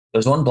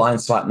there's one blind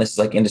spot, and this is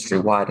like industry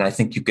wide. And I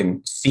think you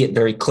can see it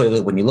very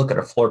clearly when you look at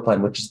a floor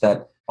plan, which is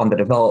that on the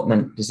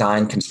development,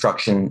 design,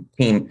 construction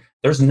team,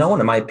 there's no one,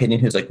 in my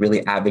opinion, who's like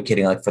really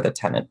advocating like for the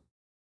tenant.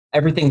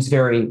 Everything's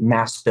very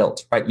mass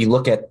built, right? You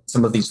look at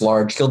some of these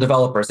large scale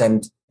developers,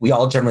 and we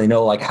all generally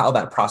know like how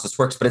that process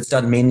works, but it's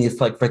done mainly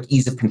for like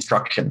ease of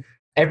construction.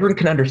 Everyone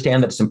can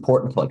understand that it's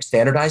important to like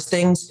standardize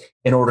things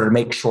in order to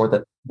make sure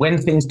that when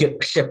things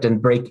get shipped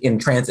and break in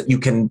transit, you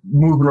can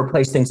move and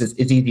replace things as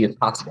easy as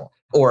possible.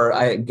 Or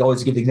I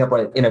always give the example,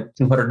 in a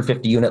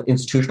 250 unit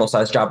institutional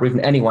size job, or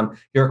even anyone,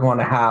 you're going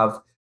to have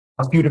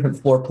a few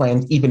different floor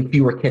plans, even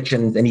fewer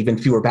kitchens and even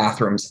fewer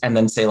bathrooms, and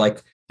then say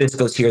like, this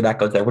goes here, that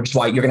goes there, which is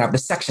why you're going to have the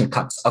section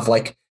cuts of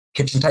like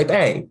kitchen type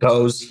A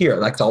goes here.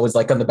 That's always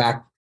like on the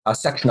back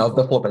section of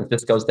the floor plan.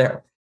 This goes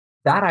there.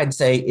 That I'd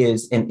say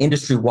is an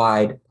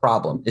industry-wide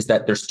problem, is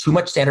that there's too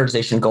much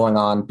standardization going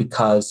on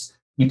because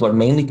people are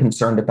mainly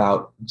concerned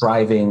about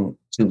driving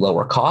to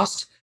lower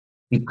cost.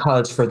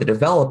 Because for the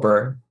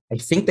developer, I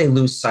think they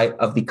lose sight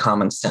of the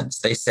common sense.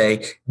 They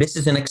say, this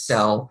is an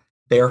Excel,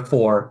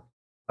 therefore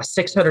a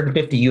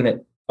 650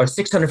 unit or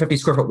 650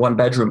 square foot one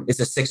bedroom is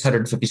a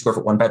 650 square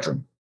foot one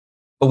bedroom.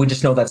 But we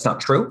just know that's not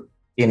true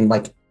in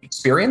like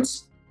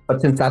experience.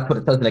 But since that's what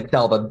it says in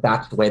Excel, but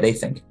that's the way they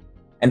think.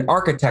 And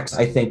architects,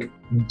 I think,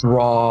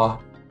 draw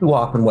too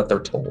often what they're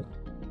told.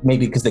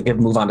 Maybe because they could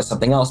move on to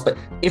something else. But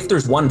if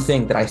there's one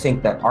thing that I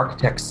think that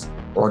architects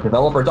or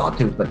developers ought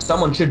to, but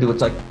someone should do,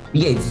 it's like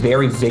be a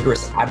very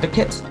vigorous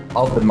advocate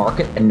of the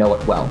market and know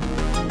it well.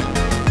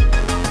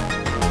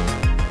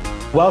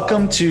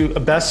 Welcome to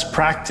Best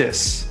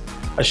Practice,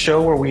 a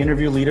show where we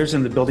interview leaders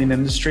in the building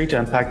industry to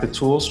unpack the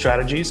tools,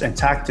 strategies, and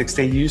tactics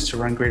they use to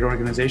run great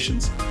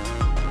organizations.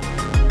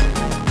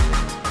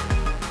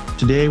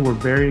 Today, we're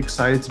very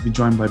excited to be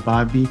joined by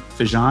Bobby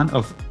Fejan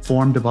of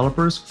Form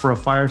Developers for a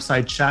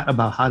fireside chat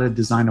about how to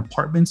design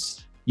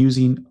apartments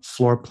using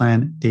floor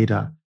plan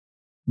data.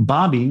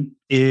 Bobby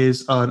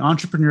is an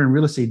entrepreneur and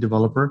real estate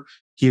developer.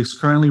 He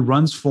currently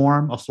runs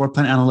Form, a floor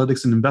plan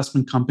analytics and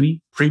investment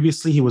company.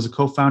 Previously, he was a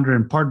co-founder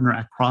and partner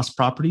at Cross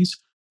Properties,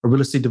 a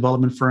real estate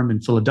development firm in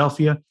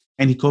Philadelphia,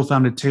 and he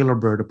co-founded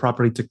Tailorbird, a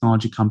property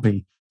technology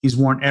company. He's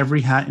worn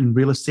every hat in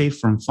real estate,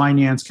 from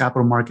finance,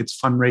 capital markets,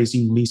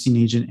 fundraising, leasing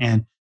agent,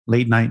 and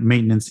late night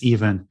maintenance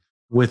even.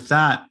 With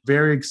that,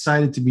 very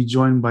excited to be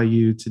joined by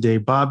you today,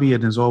 Bobby,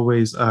 and as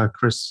always,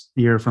 Chris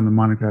here from the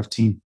Monograph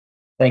team.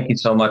 Thank you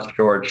so much,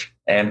 George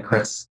and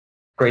Chris.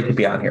 Great to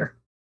be on here.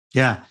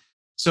 Yeah.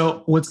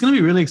 So what's going to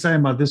be really exciting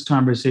about this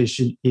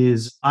conversation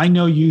is I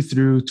know you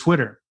through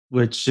Twitter,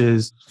 which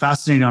is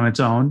fascinating on its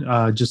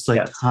own, just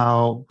like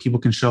how people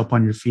can show up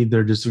on your feed.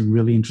 They're just doing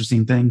really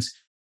interesting things.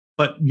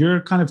 But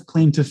your kind of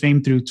claim to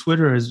fame through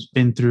Twitter has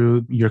been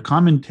through your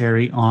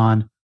commentary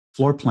on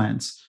floor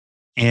plans.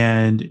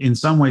 And in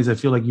some ways, I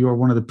feel like you are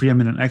one of the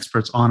preeminent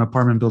experts on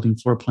apartment building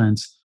floor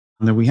plans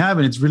that we have.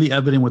 And it's really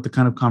evident with the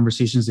kind of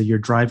conversations that you're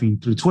driving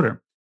through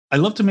Twitter. I'd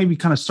love to maybe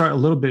kind of start a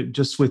little bit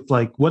just with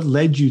like, what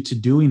led you to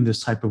doing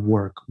this type of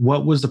work?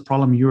 What was the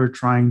problem you were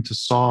trying to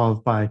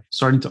solve by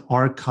starting to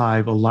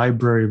archive a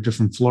library of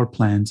different floor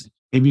plans?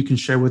 Maybe you can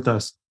share with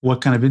us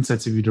what kind of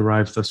insights have you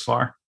derived thus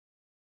far?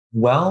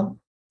 Well,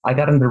 I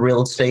got into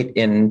real estate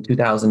in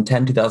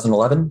 2010,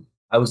 2011.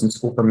 I was in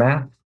school for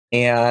math.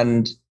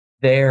 And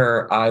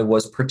there I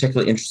was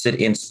particularly interested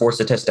in sports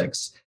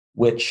statistics,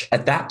 which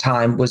at that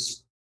time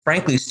was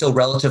frankly still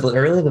relatively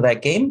early to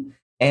that game.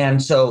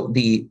 And so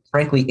the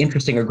frankly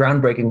interesting or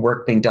groundbreaking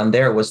work being done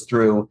there was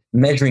through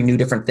measuring new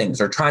different things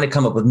or trying to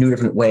come up with new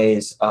different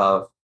ways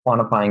of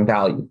quantifying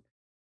value.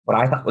 What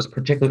I thought was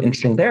particularly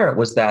interesting there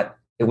was that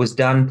it was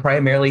done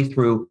primarily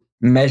through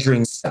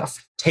measuring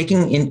stuff,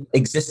 taking in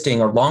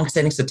existing or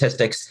long-standing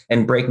statistics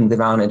and breaking them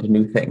down into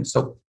new things.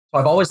 So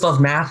I've always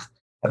loved math.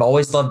 I've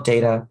always loved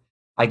data.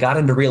 I got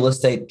into real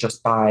estate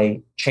just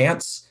by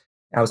chance.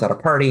 I was at a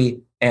party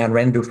and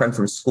ran into a friend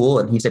from school,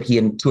 and he said he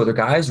and two other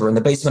guys were in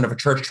the basement of a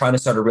church trying to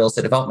start a real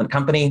estate development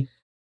company.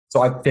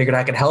 So I figured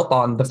I could help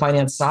on the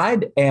finance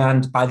side.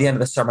 And by the end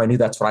of the summer, I knew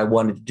that's what I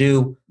wanted to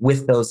do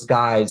with those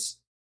guys.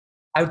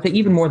 I would say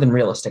even more than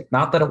real estate.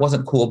 Not that it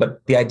wasn't cool,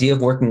 but the idea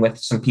of working with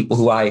some people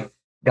who I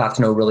got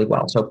to know really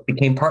well. So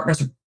became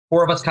partners.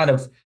 Four of us kind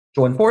of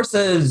joined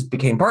forces,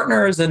 became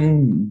partners,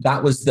 and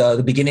that was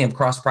the beginning of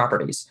Cross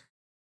Properties.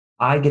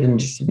 I get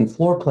interested in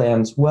floor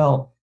plans.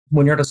 Well,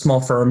 when you're at a small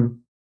firm,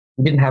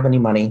 you didn't have any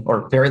money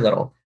or very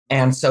little.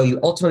 And so you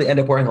ultimately end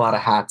up wearing a lot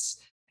of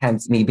hats,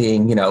 hence me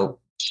being,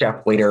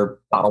 chef, waiter,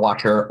 bottle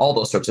washer, all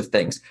those sorts of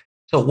things.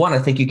 So one, I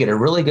think you get a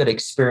really good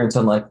experience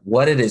on like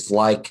what it is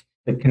like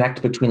to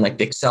connect between like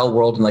the Excel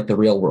world and like the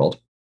real world.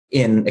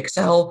 In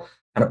Excel,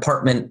 an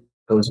apartment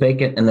goes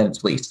vacant and then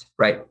it's leased,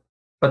 right?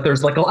 But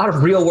there's like a lot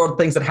of real world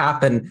things that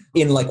happen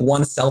in like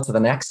one cell to the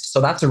next.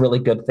 So that's a really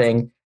good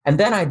thing. And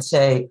then I'd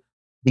say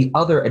the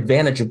other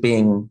advantage of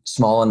being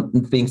small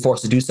and being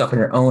forced to do stuff on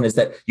your own is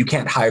that you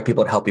can't hire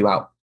people to help you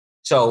out.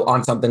 So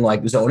on something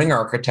like zoning or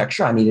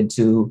architecture, I needed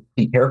to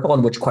be careful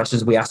on which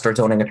questions we asked our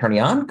zoning attorney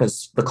on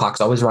because the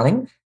clock's always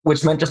running,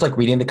 which meant just like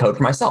reading the code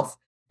for myself.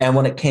 And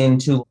when it came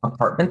to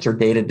apartments or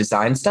data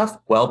design stuff,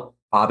 well,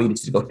 Bobby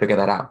needs to go figure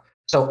that out.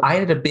 So I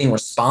ended up being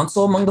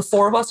responsible among the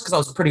four of us because I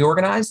was pretty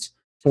organized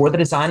for the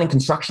design and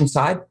construction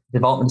side,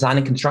 development, design,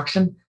 and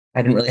construction.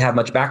 I didn't really have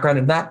much background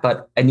in that,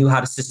 but I knew how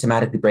to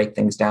systematically break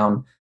things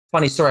down.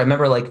 Funny story. I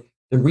remember like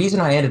the reason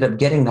I ended up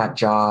getting that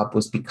job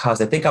was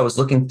because I think I was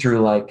looking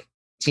through like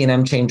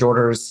T&M change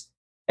orders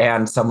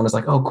and someone was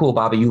like, oh, cool,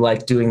 Bobby, you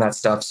like doing that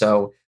stuff.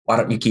 So why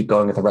don't you keep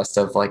going with the rest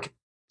of like,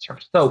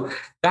 so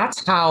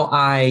that's how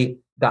I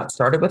got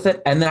started with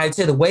it. And then I'd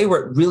say the way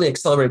where it really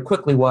accelerated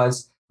quickly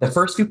was the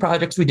first few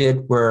projects we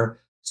did were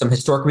some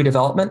historic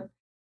redevelopment.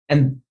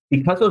 And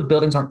because those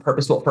buildings aren't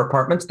purpose-built for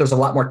apartments, there's a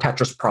lot more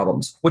Tetris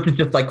problems, which is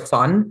just like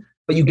fun,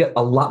 but you get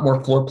a lot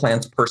more floor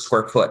plans per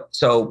square foot.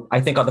 So I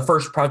think on the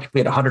first project,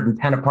 we had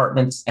 110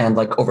 apartments and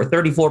like over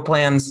 30 floor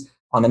plans.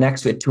 On the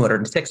next, we had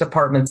 206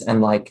 apartments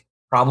and like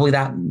probably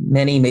that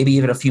many, maybe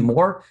even a few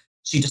more.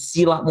 So you just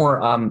see a lot more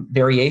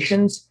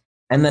variations.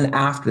 And then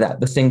after that,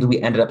 the thing that we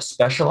ended up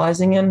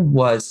specializing in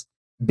was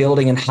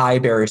building in high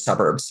barrier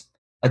suburbs.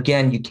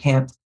 Again, you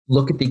can't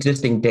look at the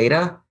existing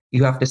data.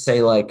 You have to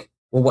say like,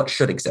 well, what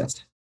should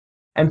exist?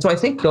 And so I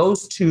think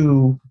those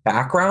two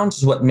backgrounds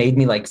is what made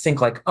me like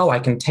think like, oh, I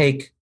can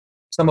take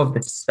some of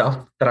the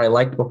stuff that I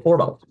liked before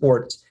about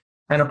sports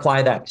and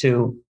apply that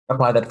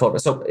forward.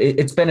 So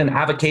it's been an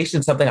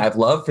avocation, something I've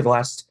loved for the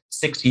last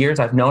 6 years.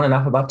 I've known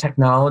enough about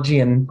technology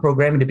and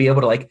programming to be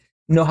able to like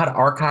know how to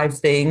archive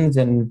things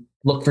and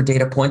look for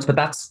data points. But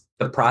that's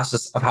the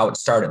process of how it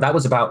started. That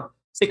was about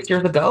 6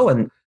 years ago,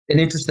 and an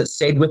interest that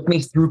stayed with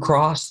me through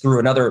Cross, through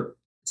another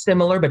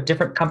similar but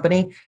different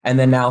company, and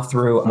then now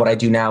through what I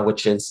do now,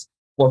 which is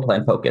floor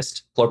plan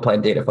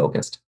data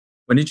focused.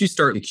 When did you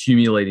start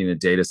accumulating a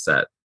data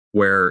set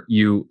where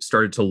you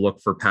started to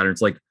look for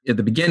patterns? Like at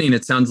the beginning,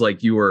 it sounds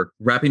like you were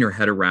wrapping your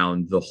head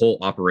around the whole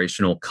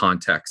operational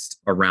context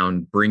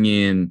around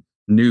bringing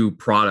new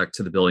product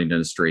to the building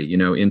industry,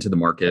 into the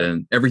market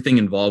and everything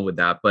involved with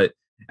that. But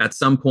at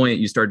some point,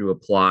 you started to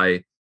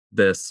apply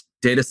this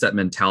data set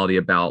mentality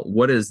about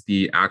what is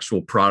the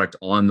actual product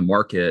on the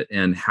market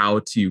and how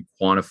to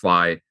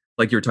quantify,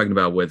 like you were talking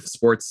about with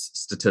sports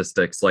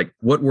statistics, like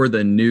what were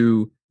the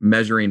new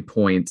measuring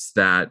points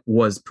that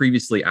was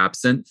previously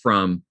absent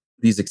from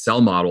these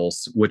Excel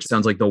models, which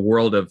sounds like the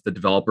world of the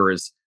developer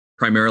is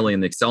primarily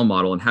in the Excel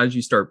model. And how did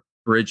you start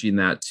bridging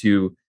that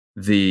to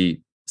the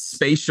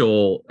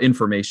spatial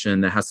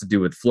information that has to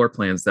do with floor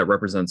plans that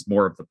represents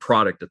more of the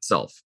product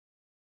itself?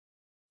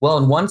 Well,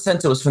 in one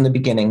sense, it was from the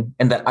beginning,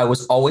 and that I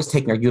was always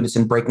taking our units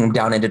and breaking them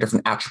down into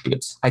different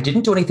attributes. I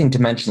didn't do anything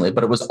dimensionally,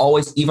 but it was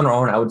always, even our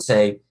own, I would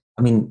say,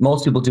 I mean,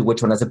 most people do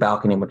which one has a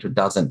balcony and which one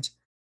doesn't.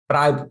 But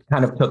I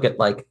kind of took it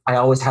like, I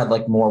always had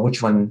like more,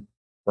 which one,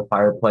 the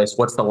fireplace,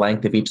 what's the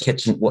length of each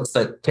kitchen, what's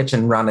the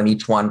kitchen run in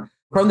each one.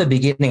 From the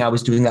beginning, I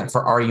was doing that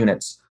for our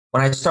units.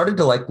 When I started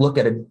to like look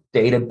at a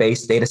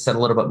database data set a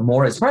little bit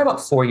more, it's probably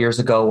about 4 years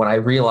ago when I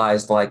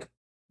realized like,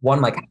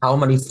 one, like how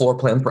many floor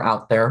plans were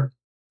out there.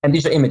 And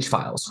these are image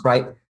files,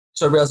 right?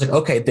 So I realized like,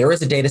 okay, there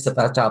is a data set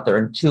that's out there.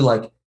 And two,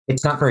 like,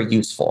 it's not very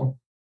useful.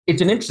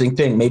 It's an interesting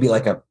thing, maybe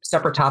like a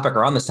separate topic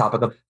or on this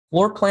topic of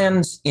floor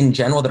plans in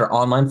general that are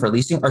online for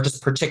leasing are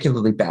just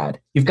particularly bad.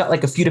 You've got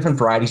like a few different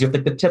varieties. You have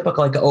like the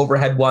typical like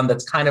overhead one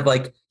that's kind of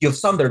like, you have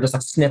some that are just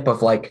a snip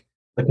of like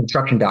the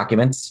construction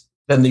documents.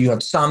 Then you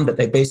have some that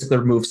they basically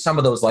remove some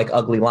of those like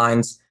ugly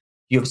lines.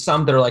 You have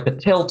some that are like a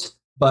tilt,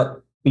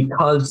 but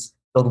because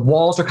the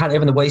walls are kind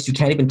of in the way, so you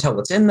can't even tell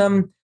what's in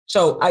them.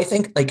 So I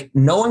think like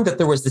knowing that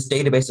there was this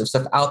database of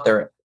stuff out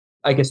there,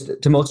 I guess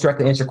to most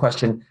directly answer your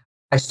question,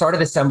 I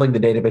started assembling the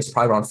database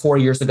probably around 4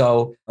 years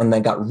ago and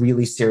then got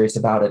really serious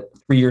about it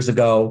 3 years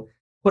ago,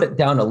 put it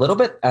down a little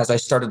bit as I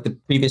started the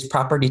previous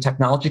property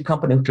technology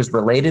company, which was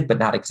related but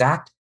not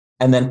exact,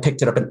 and then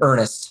picked it up in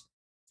earnest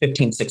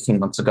 15, 16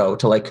 months ago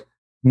to like,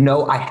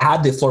 know I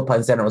had the floor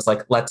plans then and was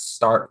like, let's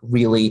start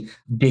really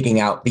digging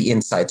out the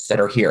insights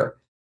that are here.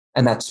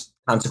 And that's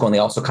consequently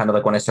also kind of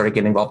like when I started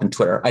getting involved in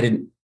Twitter.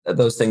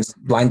 Those things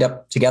lined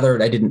up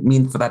together. I didn't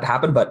mean for that to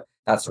happen, but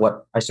that's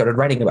what I started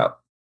writing about.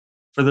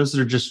 For those that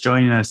are just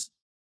joining us,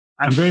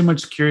 I'm very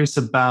much curious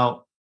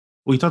about,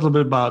 we talked a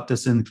little bit about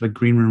this in the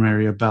green room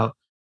area, about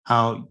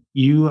how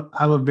you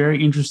have a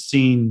very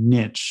interesting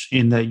niche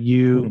in that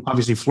you,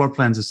 obviously floor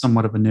plans is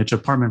somewhat of a niche,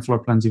 apartment floor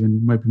plans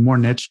even might be more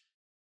niche.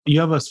 You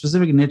have a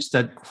specific niche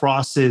that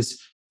crosses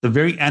the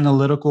very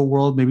analytical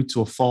world, maybe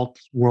to a fault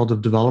world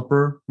of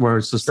developer, where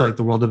it's just like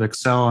the world of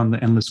Excel and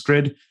the endless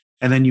grid.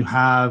 And then you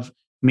have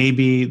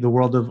maybe the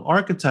world of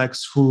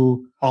architects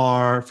who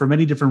are, for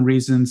many different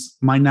reasons,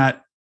 might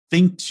not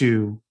think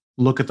to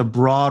look at the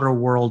broader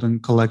world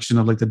and collection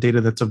of like the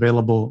data that's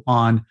available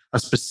on a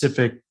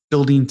specific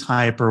building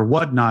type or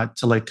whatnot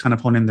to like kind of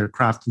hone in their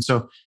craft. And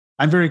so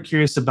I'm very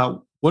curious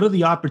about what are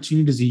the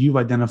opportunities that you've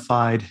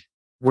identified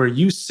where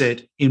you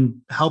sit in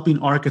helping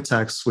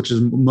architects, which is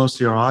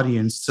mostly our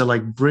audience, to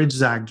like bridge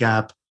that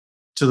gap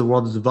to the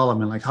world of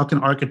development. Like how can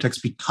architects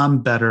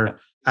become better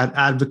at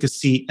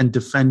advocacy and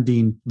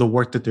defending the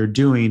work that they're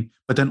doing,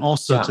 but then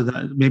also to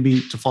that,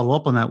 maybe to follow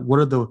up on that, what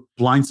are the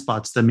blind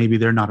spots that maybe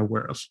they're not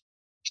aware of?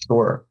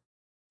 Sure.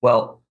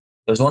 Well,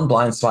 there's one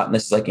blind spot, and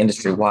this is like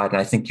industry wide,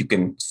 and I think you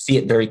can see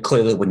it very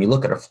clearly when you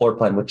look at a floor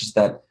plan, which is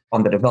that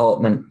on the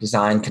development,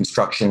 design,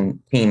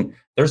 construction team,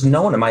 there's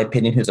no one, in my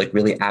opinion, who's like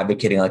really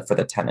advocating like for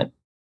the tenant.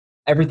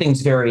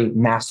 Everything's very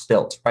mass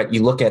built, right?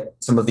 You look at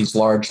some of these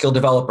large scale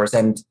developers,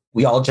 and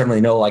we all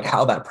generally know like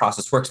how that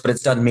process works, but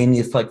it's done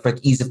mainly for like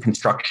ease of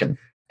construction.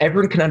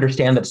 Everyone can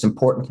understand that it's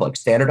important to like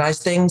standardize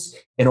things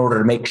in order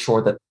to make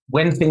sure that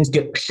when things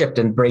get shipped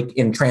and break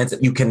in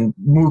transit, you can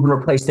move and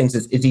replace things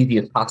as easy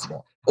as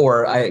possible.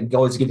 Or I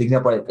always give the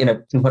example, in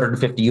a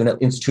 250 unit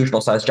institutional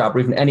size job, or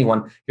even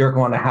anyone, you're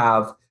going to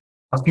have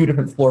a few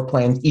different floor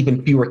plans,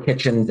 even fewer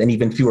kitchens and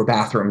even fewer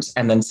bathrooms,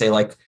 and then say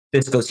like,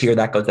 this goes here,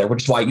 that goes there,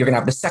 which is why you're going to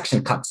have the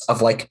section cuts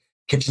of like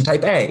kitchen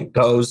type A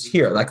goes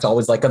here. That's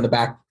always like on the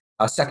back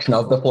section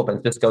of the floor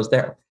plan. This goes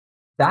there.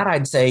 That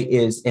I'd say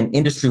is an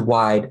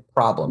industry-wide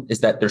problem, is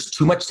that there's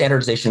too much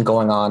standardization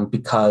going on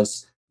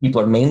because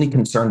people are mainly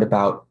concerned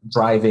about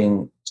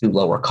driving to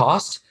lower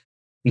cost.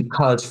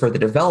 Because for the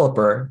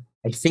developer,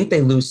 I think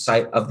they lose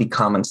sight of the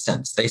common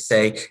sense. They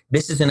say,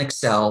 this is an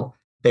Excel,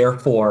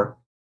 therefore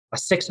a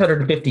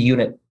 650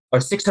 unit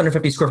or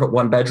 650 square foot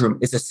one bedroom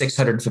is a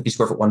 650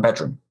 square foot one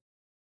bedroom.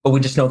 But we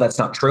just know that's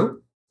not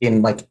true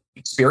in like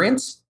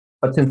experience.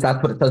 But since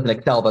that's what it says in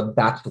Excel, but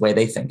that's the way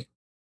they think.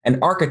 And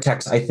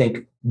architects, I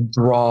think,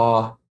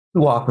 draw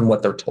too often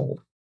what they're told,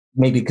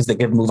 maybe because they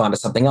can move on to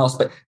something else.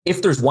 But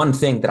if there's one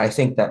thing that I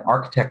think that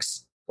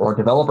architects or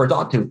developers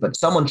ought to, but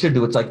someone should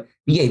do, it's like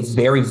be a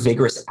very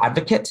vigorous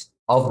advocate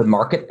of the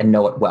market and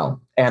know it well.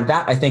 And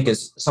that I think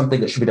is something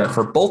that should be done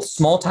for both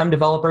small time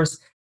developers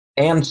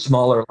and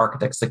smaller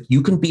architects. Like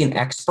you can be an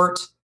expert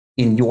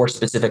in your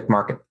specific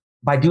market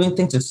by doing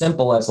things as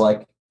simple as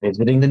like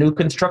visiting the new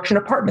construction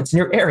apartments in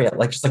your area,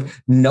 like just like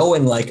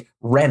knowing like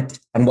rent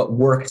and what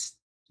works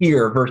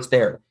here versus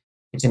there.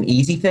 It's an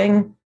easy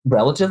thing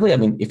relatively. I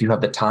mean, if you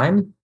have the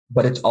time,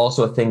 but it's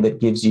also a thing that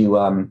gives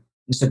you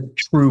just a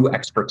true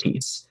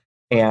expertise.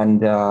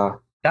 And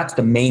that's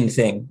the main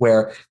thing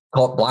where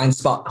call it blind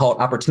spot, call it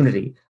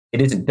opportunity.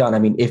 It isn't done. I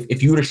mean,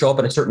 if you were to show up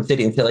in a certain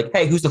city and say like,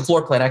 hey, who's the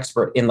floor plan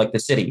expert in like the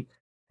city?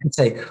 And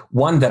say,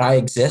 one, that I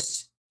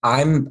exist,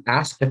 I'm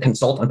asked to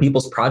consult on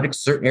people's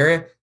projects in a certain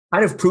area,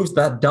 kind of proves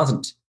that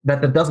doesn't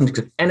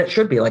exist. And it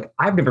should be like,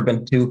 I've never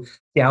been to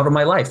Seattle in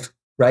my life,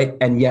 right?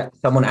 And yet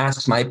someone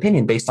asks my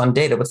opinion based on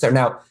data. What's there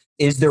now?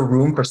 Is there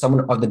room for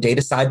someone on the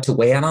data side to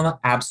weigh in on it?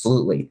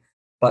 Absolutely.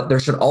 But there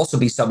should also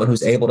be someone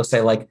who's able to say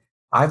like,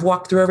 I've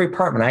walked through every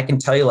apartment. I can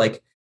tell you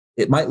like,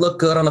 it might look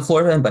good on the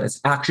floor plan, but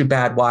it's actually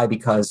bad. Why?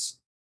 Because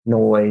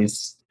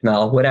noise,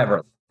 smell,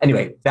 whatever.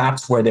 Anyway,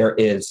 that's where there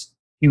is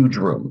huge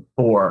room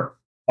for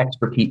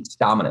expertise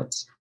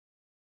dominance.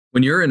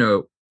 When you're in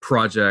a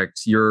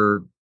project,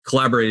 you're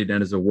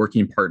collaborating as a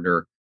working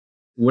partner.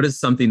 What is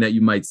something that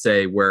you might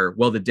say where,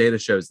 well, the data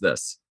shows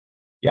this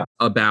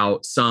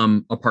about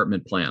some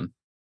apartment plan?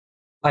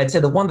 I'd say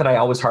the one that I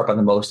always harp on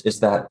the most is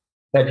that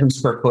bedroom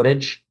square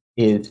footage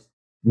is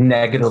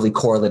negatively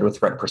correlated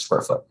with rent per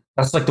square foot.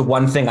 That's like the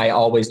one thing I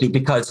always do,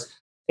 because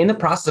in the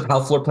process of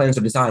how floor plans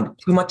are designed,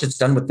 too much is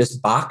done with this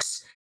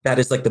box that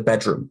is like the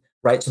bedroom,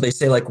 right? So they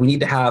say like, we need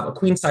to have a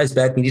queen size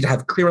bed. We need to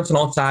have clearance on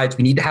all sides.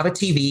 We need to have a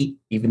TV,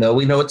 even though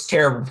we know it's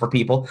terrible for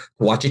people to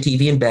watch a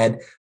TV in bed,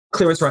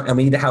 clearance around, and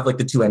we need to have like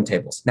the two end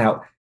tables.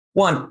 Now,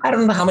 one, I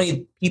don't know how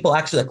many people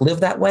actually like live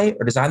that way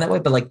or design that way,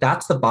 but like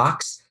that's the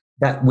box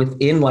that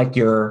within like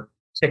your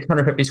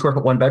 650 square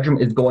foot one bedroom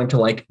is going to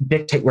like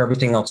dictate where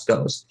everything else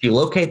goes. If you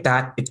locate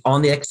that, it's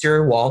on the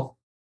exterior wall.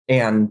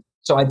 And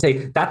so I'd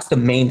say that's the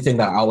main thing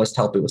that I always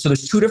tell people. So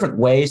there's two different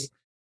ways.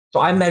 So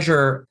I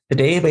measure the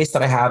database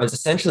that I have is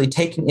essentially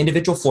taking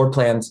individual floor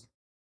plans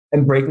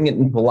and breaking it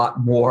into a lot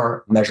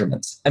more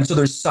measurements. And so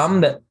there's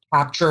some that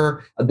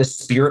capture the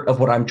spirit of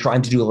what I'm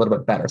trying to do a little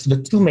bit better. So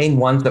the two main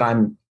ones that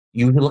I'm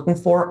usually looking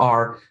for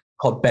are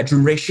called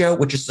bedroom ratio,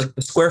 which is like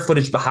the square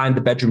footage behind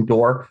the bedroom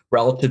door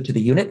relative to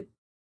the unit.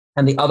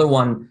 And the other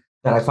one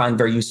that I find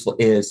very useful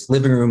is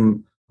living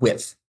room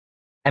width.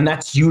 And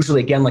that's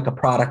usually, again, like a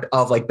product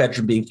of like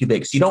bedroom being too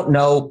big. So you don't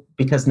know,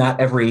 because not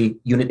every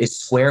unit is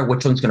square,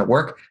 which one's going to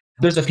work.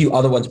 There's a few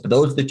other ones, but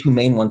those are the two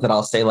main ones that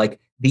I'll say like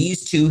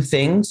these two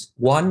things.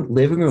 One,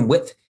 living room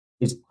width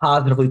is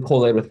positively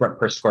correlated with rent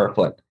per square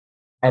foot.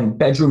 And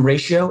bedroom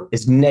ratio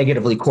is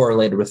negatively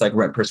correlated with like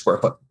rent per square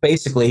foot.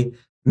 Basically,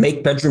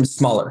 make bedrooms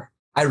smaller.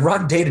 I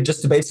run data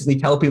just to basically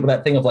tell people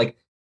that thing of like,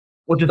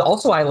 which is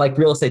also, I like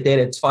real estate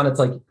data. It's fun. It's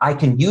like, I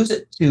can use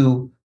it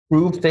to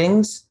prove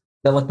things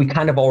that like we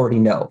kind of already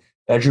know.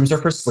 Bedrooms are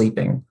for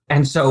sleeping.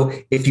 And so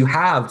if you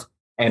have,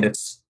 and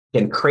it's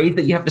again crazy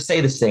that you have to say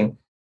this thing,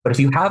 but if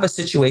you have a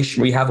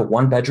situation where you have a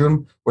one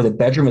bedroom where the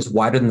bedroom is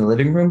wider than the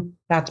living room,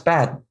 that's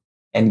bad.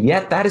 And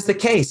yet that is the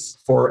case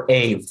for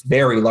a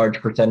very large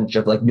percentage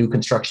of like new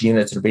construction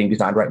units that are being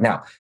designed right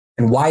now.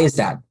 And why is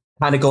that?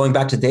 Kind of going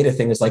back to data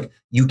thing is like,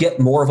 you get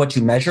more of what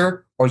you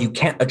measure, or you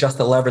can't adjust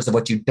the levers of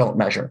what you don't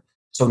measure.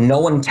 So no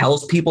one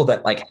tells people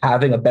that like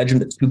having a bedroom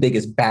that's too big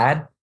is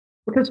bad,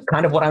 which is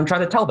kind of what I'm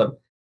trying to tell them.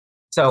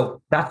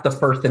 So that's the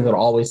first thing that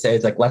I'll always say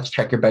is like, let's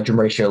check your bedroom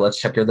ratio. Let's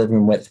check your living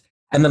room width.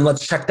 And then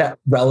let's check that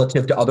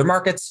relative to other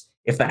markets.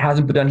 If that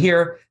hasn't been done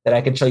here, then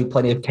I can show you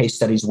plenty of case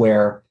studies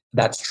where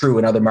that's true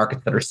in other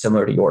markets that are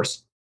similar to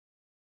yours.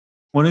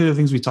 One of the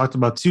things we talked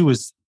about too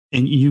is,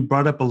 and you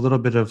brought up a little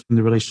bit of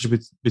the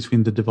relationship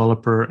between the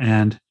developer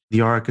and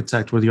the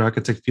architect, where the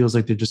architect feels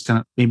like they're just kind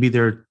of, maybe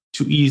they're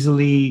too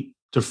easily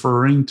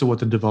deferring to what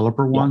the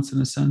developer wants in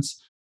a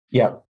sense.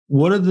 Yeah.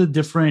 What are the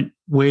different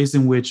ways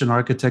in which an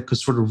architect could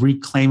sort of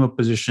reclaim a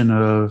position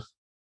of,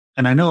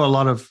 and I know a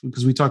lot of,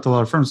 because we talked to a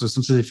lot of firms, so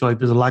sometimes they feel like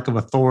there's a lack of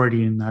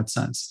authority in that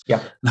sense.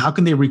 Yeah. And how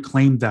can they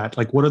reclaim that?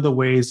 Like, what are the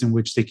ways in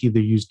which they can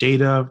either use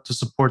data to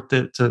support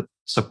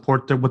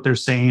what they're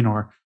saying,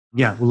 or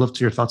we'd love to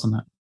hear your thoughts on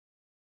that.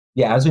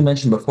 Yeah, as we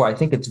mentioned before, I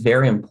think it's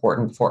very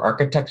important for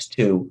architects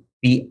to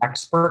be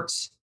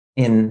experts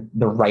in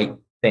the right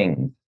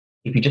thing.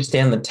 If you just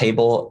stand at the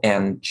table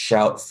and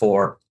shout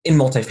for, in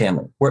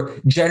multifamily, we're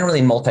generally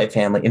in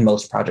multifamily in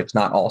most projects,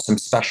 not all, some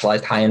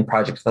specialized high-end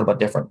projects a little bit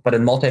different. But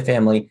in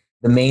multifamily,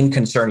 the main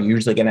concern you're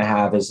usually going to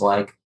have is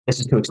like, this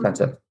is too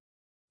expensive.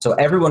 So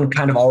everyone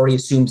kind of already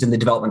assumes in the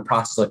development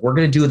process, like, we're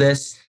going to do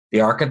this. The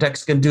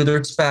architects can do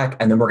their spec,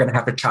 and then we're going to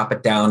have to chop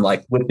it down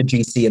like with the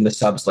GC and the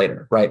subs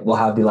later, right? We'll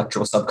have the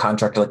electrical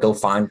subcontractor like go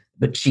find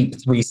the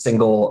cheap 3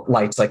 single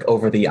lights like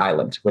over the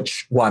island,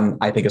 which one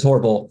I think is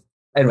horrible.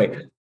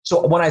 Anyway,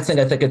 so when I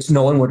think it's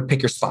no one would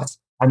pick your spots.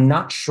 I'm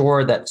not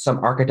sure that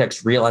some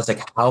architects realize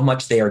like how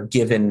much they are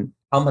given,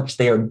 how much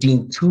they are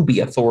deemed to be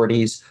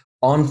authorities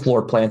on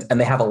floor plans, and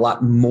they have a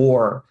lot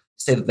more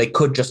say that they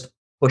could just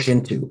push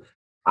into.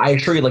 I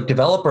assure you, like,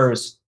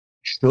 developers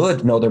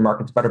should know their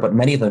markets better, but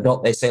many of them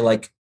don't. They say,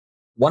 like,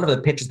 one of the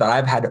pitches that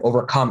I've had to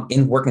overcome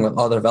in working with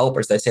other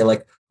developers, they say,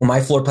 like, well,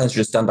 my floor plans are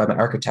just done by my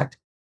architect.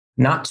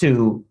 Not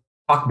to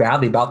talk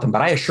badly about them,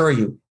 but I assure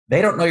you,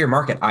 they don't know your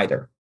market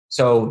either.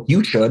 So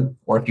you should,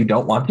 or if you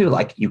don't want to,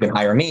 like, you can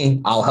hire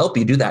me, I'll help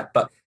you do that.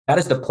 But that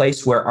is the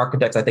place where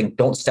architects, I think,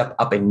 don't step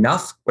up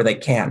enough where they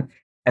can.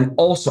 And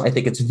also, I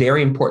think it's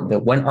very important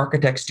that when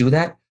architects do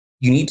that,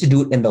 you need to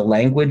do it in the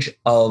language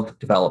of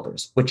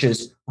developers, which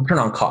is return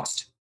on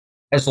cost.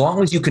 As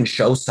long as you can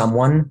show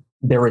someone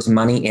there is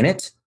money in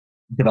it,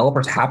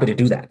 developers are happy to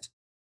do that.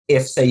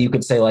 If, say, you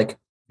could say, like,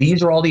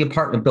 these are all the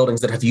apartment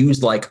buildings that have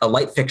used like a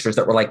light fixtures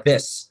that were like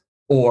this,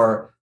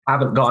 or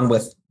haven't gone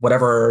with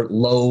whatever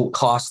low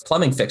cost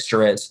plumbing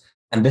fixture is,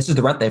 and this is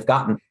the rent they've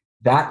gotten.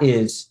 That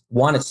is,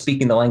 one, it's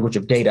speaking the language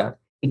of data.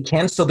 It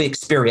can still be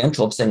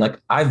experiential of saying, like,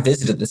 I've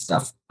visited this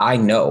stuff, I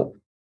know.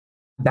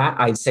 That,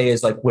 I'd say,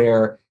 is like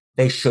where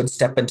they should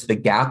step into the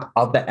gap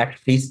of the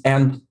expertise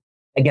and,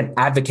 again,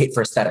 advocate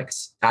for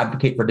aesthetics,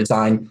 advocate for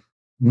design,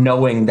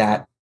 knowing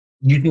that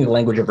using the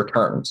language of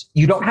returns.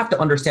 You don't have to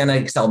understand an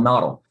Excel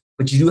model,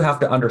 but you do have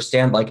to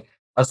understand, like,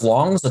 as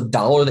long as the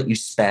dollar that you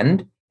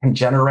spend can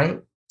generate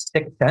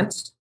 6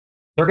 cents,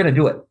 they're going to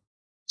do it.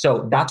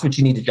 So that's what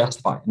you need to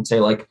justify and say,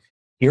 like,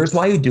 here's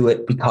why you do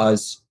it,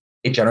 because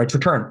it generates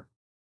return.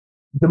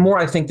 The more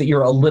I think that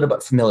you're a little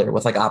bit familiar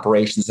with like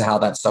operations and how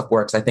that stuff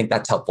works, I think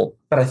that's helpful.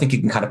 But I think you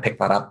can kind of pick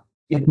that up.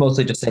 It's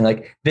mostly just saying,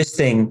 like, this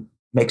thing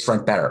makes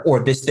rent better,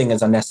 or this thing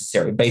is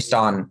unnecessary based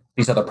on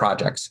these other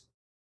projects.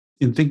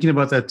 In thinking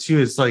about that too,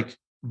 it's like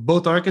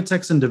both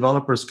architects and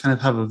developers kind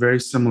of have a very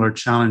similar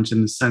challenge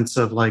in the sense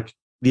of, like,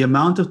 the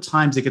amount of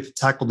times they get to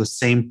tackle the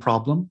same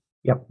problem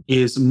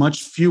is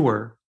much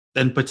fewer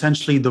than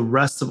potentially the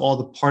rest of all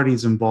the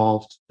parties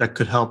involved that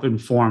could help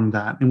inform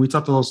that. And we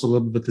talked also a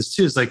little bit about this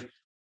too. It's like,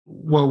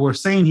 what we're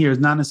saying here is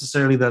not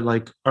necessarily that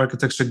like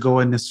architects should go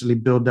and necessarily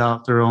build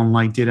out their own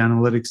like data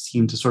analytics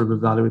team to sort of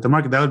evaluate the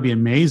market. That would be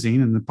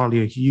amazing and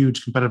probably a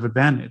huge competitive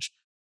advantage.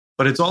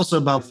 But it's also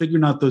about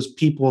figuring out those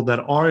people that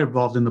are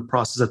involved in the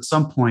process at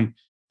some point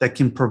that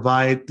can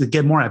provide, to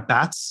get more at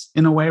bats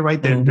in a way,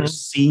 right? They're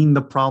seeing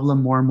the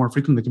problem more and more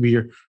frequently. It could be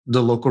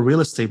the local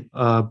real estate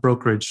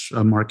brokerage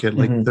market,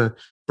 like the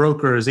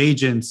brokers,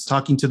 agents,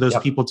 talking to those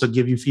people to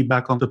give you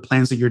feedback on the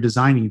plans that you're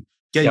designing,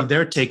 getting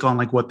their take on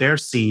like what they're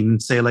seeing,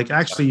 and say, like,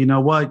 actually, you know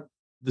what,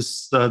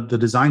 this the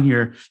design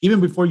here,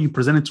 even before you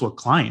present it to a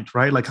client,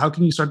 right? Like, how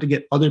can you start to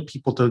get other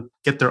people to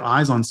get their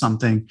eyes on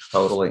something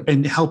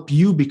and help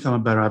you become a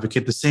better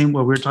advocate? The same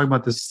way we were talking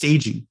about the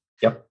staging.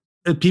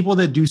 People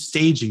that do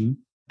staging,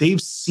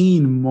 they've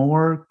seen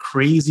more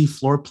crazy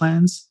floor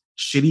plans,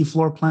 shitty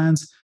floor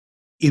plans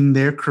in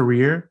their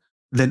career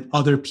than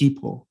other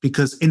people,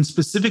 because, and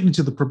specifically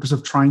to the purpose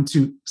of trying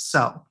to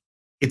sell.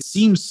 It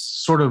seems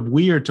sort of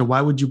weird to,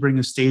 why would you bring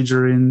a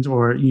stager in,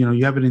 or, you know,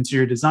 you have an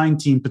interior design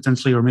team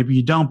potentially, or maybe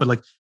you don't, but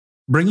like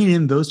bringing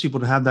in those people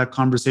to have that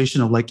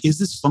conversation of like, is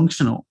this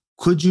functional?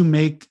 Could you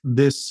make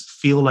this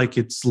feel like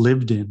it's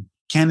lived in?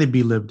 Can it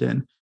be lived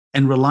in?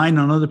 And relying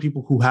on other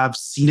people who have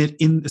seen it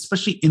in,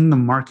 especially in the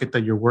market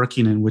that you're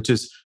working in, which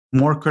is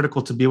more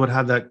critical to be able to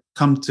have that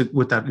come to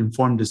with that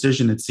informed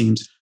decision, it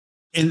seems.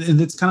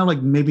 And it's kind of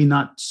like maybe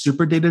not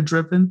super data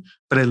driven,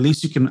 but at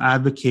least you can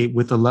advocate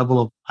with a level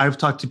of, I've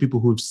talked to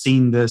people who've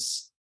seen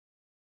this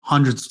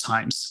hundreds of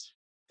times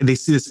and they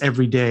see this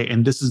every day.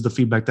 And this is the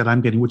feedback that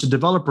I'm getting, which a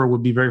developer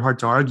would be very hard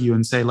to argue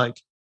and say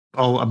like,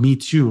 oh, me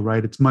too,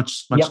 right? It's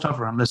much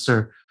tougher unless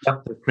they're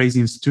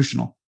crazy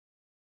institutional.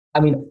 I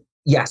mean,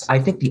 yes, I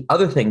think the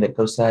other thing that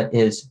goes to that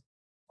is,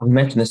 I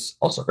mentioned this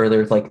also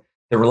earlier, like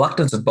the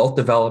reluctance of both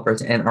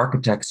developers and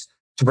architects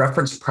to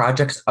reference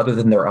projects other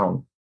than their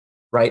own,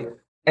 right?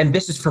 And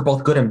this is for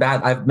both good and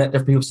bad. I've met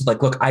different people who said,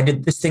 like, look, I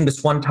did this thing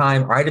this one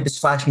time, or I did this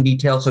flashing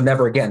detail, so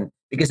never again,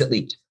 because it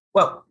leaked.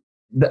 Well,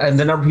 and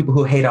the number of people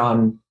who hate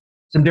on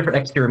some different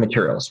exterior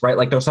materials, right?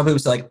 Like there's some people who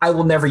say, like, I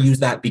will never use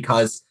that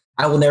because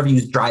I will never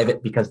use Drive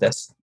It because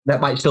this. That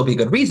might still be a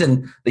good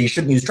reason that you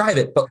shouldn't use Drive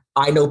It, but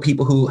I know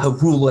people who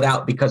have ruled it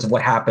out because of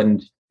what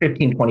happened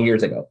 15, 20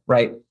 years ago,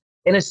 right?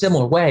 In a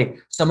similar way,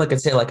 someone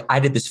could say, like, I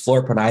did this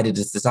floor plan, I did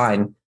this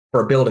design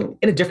for a building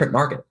in a different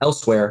market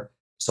elsewhere,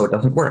 so it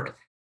doesn't work.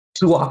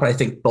 Too often, I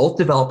think both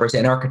developers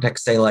and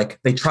architects say, like,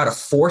 they try to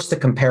force the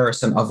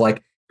comparison of,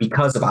 like,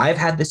 because of I've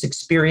had this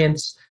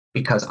experience,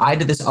 because I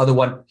did this other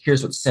one,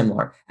 here's what's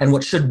similar. And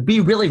what should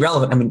be really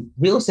relevant, I mean,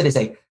 real estate is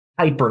a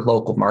hyper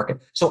local market.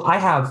 So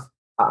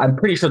I'm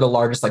pretty sure the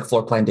largest like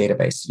floor plan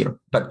database,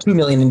 about 2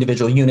 million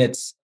individual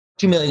units,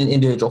 2 million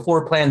individual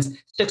floor plans,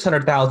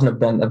 600,000 have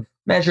been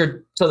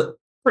measured. So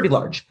pretty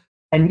large.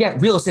 And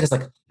yet real estate is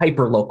like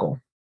hyper local.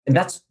 And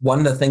that's one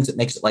of the things that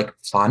makes it like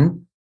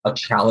fun, a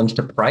challenge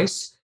to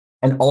price,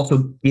 and also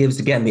gives,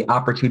 again, the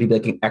opportunity to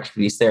get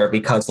expertise there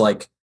because,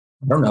 like,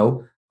 I don't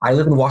know, I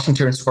live in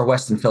Washington Square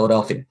West in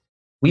Philadelphia.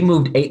 We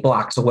moved 8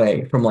 blocks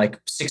away from like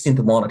 16th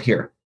and Walnut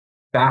here,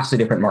 vastly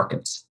different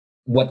markets.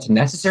 What's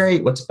necessary,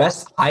 what's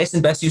best, highest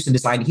and best use of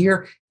design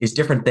here is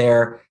different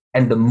there.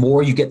 And the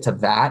more you get to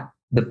that,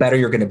 the better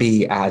you're going to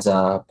be as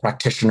a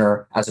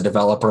practitioner, as a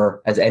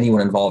developer, as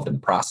anyone involved in the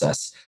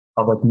process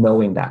of like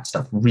knowing that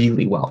stuff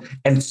really well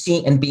and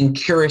seeing and being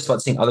curious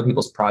about seeing other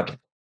people's projects.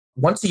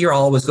 Once a year,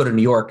 I'll always go to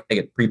New York,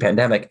 like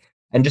pre-pandemic,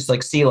 and just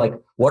like see like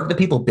what are the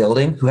people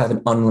building who have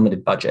an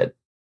unlimited budget.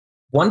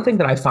 One thing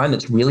that I find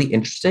that's really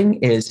interesting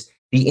is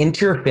the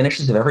interior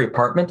finishes of every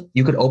apartment.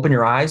 You could open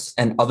your eyes,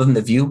 and other than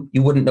the view,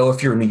 you wouldn't know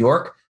if you're in New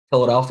York,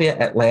 Philadelphia,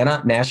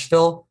 Atlanta,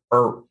 Nashville,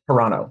 or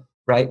Toronto,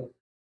 right?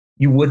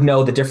 You would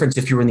know the difference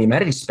if you were in the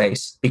amenity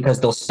space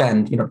because they'll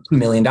spend, $2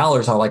 million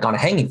on a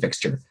hanging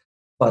fixture.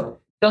 But it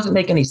doesn't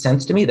make any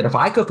sense to me that if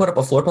I could put up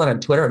a floor plan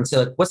on Twitter and say,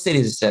 like, what city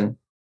is this in?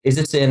 Is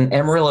this in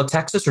Amarillo,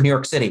 Texas, or New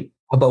York City,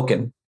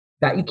 Hoboken?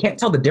 That you can't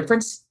tell the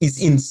difference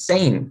is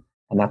insane.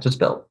 And that's what's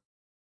built.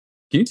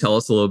 Can you tell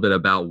us a little bit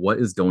about what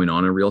is going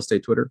on in real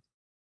estate Twitter?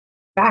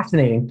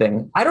 Fascinating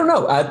thing. I don't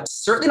know.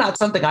 Certainly not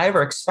something I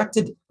ever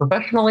expected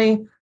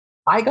professionally.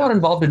 I got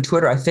involved in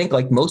Twitter, I think,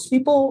 like most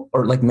people,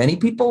 or like many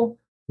people,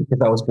 because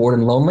I was bored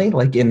and lonely,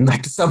 like in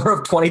like the summer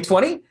of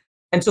 2020.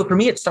 And so for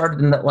me, it started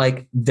in that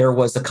like there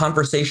was the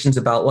conversations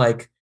about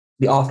like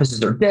the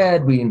offices are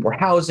dead, we need more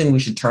housing, we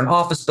should turn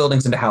office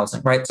buildings into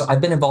housing, right? So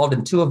I've been involved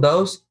in 2 of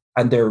those,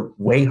 and they're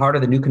way harder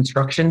than new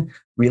construction,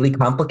 really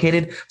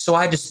complicated. So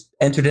I just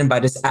entered in by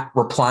just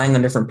replying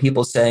on different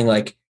people saying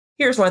like,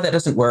 here's why that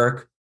doesn't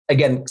work.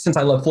 Again, since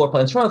I love floor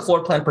plans, from a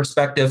floor plan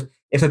perspective,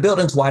 if a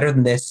building's wider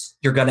than this,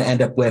 you're going to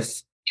end up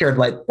with shared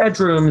light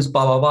bedrooms,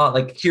 blah, blah, blah.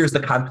 Like, here's the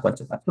consequence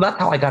of that. So that's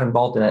how I got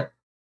involved in it.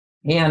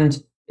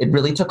 And it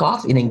really took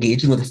off in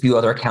engaging with a few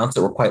other accounts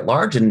that were quite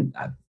large. And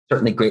I'm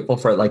certainly grateful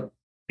for like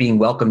being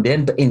welcomed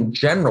in. But in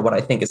general, what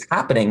I think is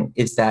happening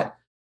is that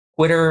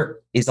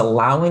Twitter is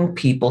allowing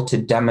people to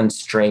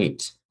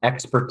demonstrate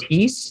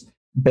expertise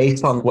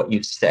based on what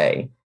you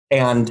say.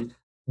 And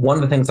one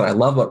of the things that I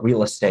love about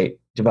real estate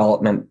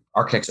development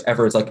architects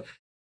ever is like,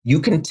 you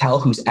can tell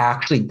who's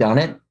actually done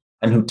it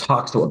and who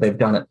talks to what they've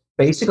done it,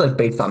 basically like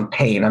based on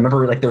pain. I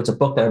remember like there was a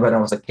book that I read when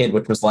I was a kid,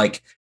 which was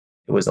like,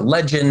 it was a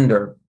legend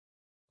or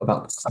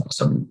about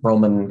some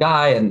Roman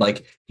guy. And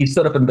like, he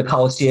stood up in the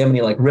Colosseum and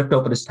he like ripped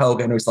open his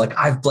toga and he was like,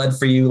 I've bled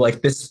for you.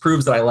 Like, this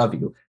proves that I love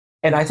you.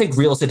 And I think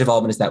real estate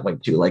development is that way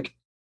too. Like,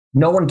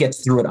 no one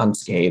gets through it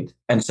unscathed.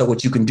 And so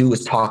what you can do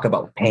is talk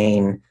about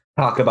pain,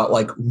 talk about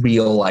like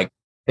real like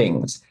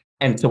things.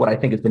 And so what I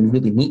think has been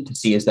really neat to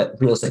see is that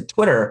real estate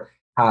Twitter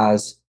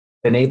has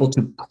been able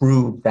to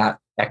prove that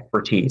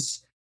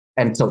expertise.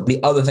 And so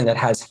the other thing that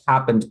has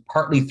happened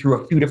partly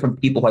through a few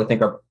different people who I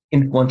think are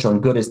influential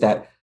and good is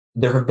that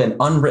there have been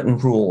unwritten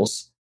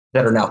rules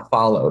that are now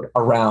followed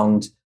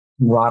around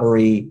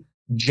camaraderie,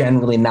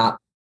 generally not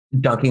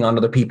dunking on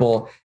other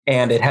people.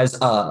 And it has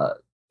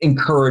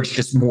encouraged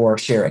just more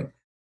sharing.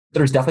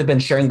 There's definitely been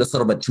sharing this a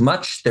little bit too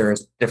much.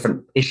 There's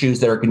different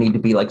issues that are going to need to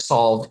be like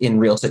solved in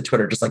real estate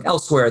Twitter, just like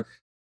elsewhere.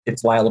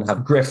 It's liable to have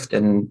grift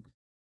and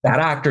bad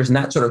actors and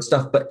that sort of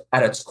stuff. But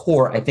at its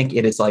core, I think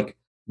it is like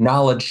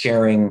knowledge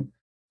sharing.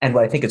 And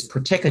what I think is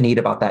particularly neat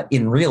about that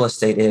in real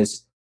estate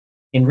is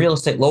in real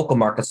estate local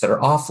markets that are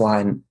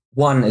offline,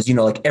 one is,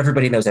 like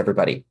everybody knows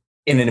everybody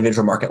in an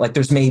individual market. Like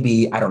there's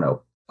maybe, I don't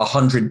know,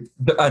 100,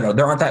 I don't know,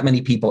 there aren't that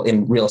many people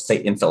in real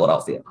estate in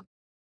Philadelphia.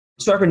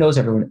 So everyone knows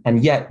everyone,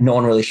 and yet no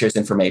one really shares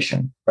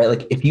information, right?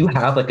 Like if you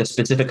have like a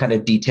specific kind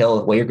of detail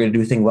of way you're going to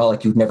do a thing well,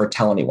 like you'd never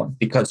tell anyone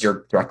because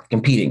you're directly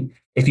competing.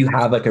 If you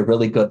have like a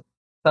really good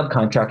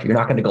subcontractor, you're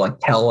not going to go like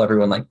tell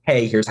everyone like,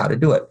 hey, here's how to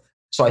do it.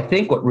 So I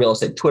think what real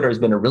estate Twitter has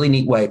been a really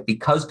neat way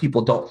because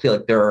people don't feel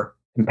like they're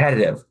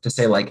competitive to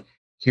say like,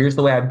 here's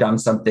the way I've done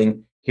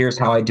something. Here's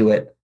how I do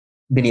it.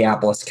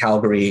 Minneapolis,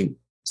 Calgary,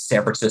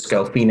 San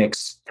Francisco,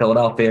 Phoenix,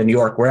 Philadelphia, New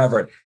York,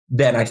 wherever,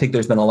 then I think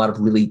there's been a lot of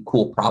really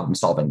cool problem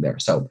solving there.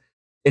 So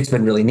it's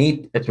been really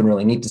neat. It's been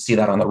really neat to see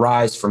that on the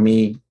rise. For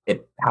me,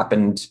 it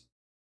happened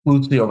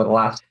smoothly over the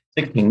last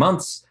 16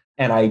 months.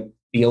 And I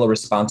feel a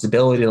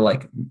responsibility to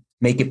like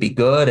make it be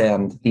good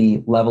and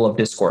the level of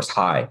discourse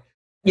high.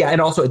 Yeah.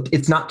 And also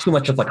it's not too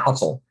much of like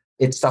hustle.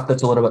 It's stuff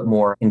that's a little bit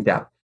more in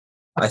depth.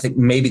 I think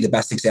maybe the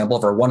best example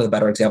or one of the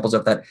better examples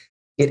of that,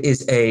 it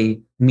is a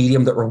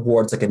medium that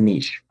rewards like a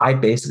niche. I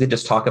basically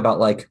just talk about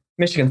like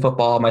Michigan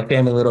football, my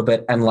family a little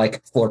bit, and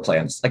like floor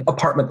plans, like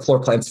apartment floor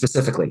plans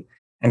specifically.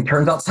 And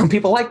turns out some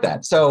people like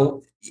that.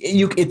 So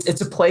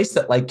it's a place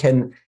that like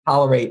can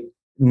tolerate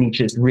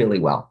niches really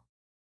well.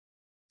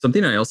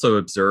 Something I also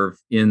observe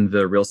in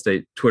the real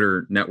estate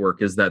Twitter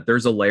network is that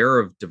there's a layer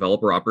of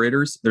developer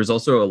operators. There's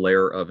also a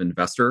layer of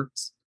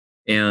investors.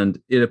 And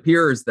it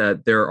appears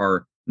that there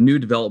are new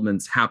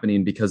developments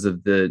happening because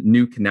of the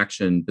new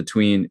connection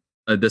between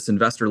this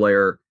investor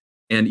layer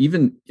and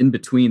even in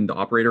between the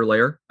operator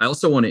layer. I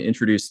also want to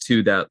introduce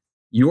too that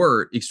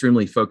you're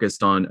extremely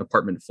focused on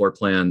apartment floor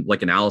plan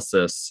like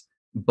analysis,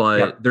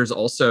 but there's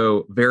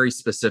also very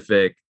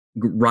specific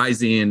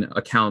rising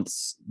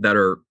accounts that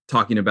are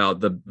talking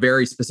about the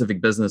very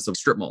specific business of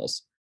strip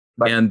malls.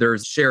 Right. And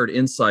there's shared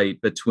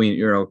insight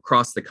between,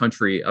 across the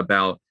country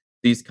about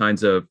these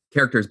kinds of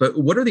characters. But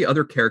what are the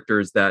other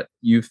characters that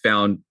you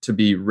found to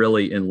be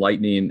really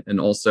enlightening and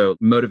also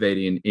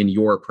motivating in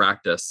your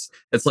practice?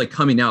 It's like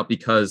coming out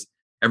because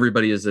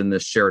everybody is in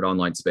this shared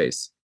online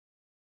space.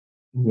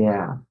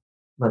 Yeah.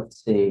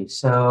 Let's see.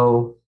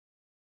 So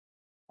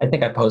I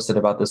think I posted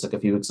about this like a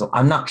few weeks ago.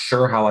 I'm not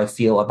sure how I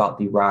feel about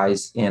the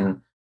rise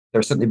in,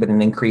 there's certainly been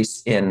an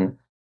increase in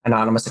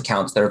anonymous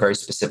accounts that are very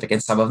specific,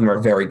 and some of them are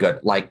very good,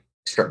 like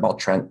Strip Mall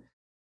Trent.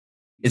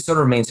 It sort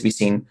of remains to be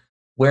seen.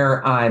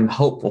 Where I'm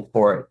hopeful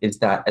for it is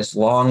that as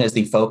long as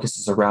the focus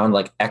is around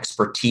like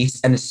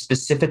expertise and a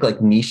specific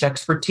like niche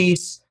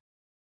expertise,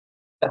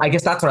 I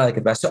guess that's what I like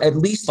the best. So at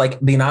least like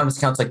the anonymous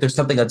accounts, like there's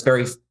something that's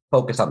very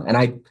focused on.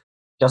 And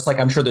just like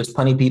I'm sure there's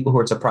plenty of people who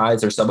are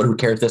surprised there's someone who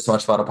cares this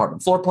much about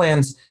apartment floor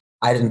plans.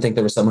 I didn't think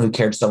there was someone who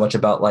cared so much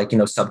about like,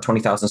 sub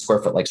 20,000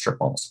 square foot like strip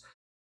malls.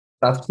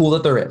 That's cool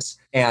that there is.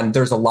 And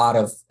there's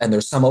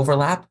there's some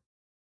overlap.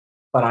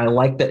 But I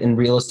like that in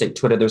real estate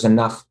Twitter, there's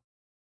enough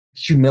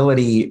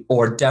humility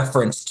or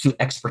deference to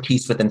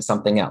expertise within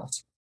something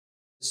else.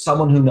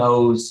 Someone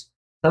who's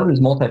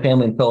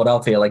multifamily in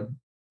Philadelphia,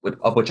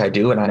 of which I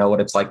do, and I know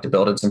what it's like to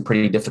build in some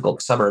pretty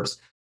difficult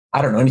suburbs.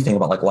 I don't know anything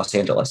about like Los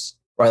Angeles.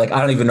 Right? Like,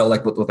 I don't even know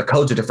like what the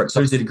codes are different. So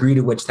there's a degree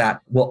to which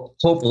that will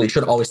hopefully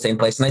should always stay in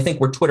place. And I think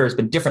where Twitter has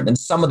been different than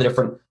some of the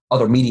different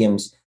other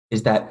mediums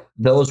is that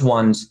those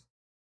ones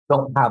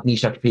don't have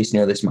niche expertise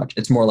near this much.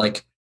 It's more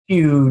like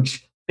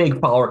huge, big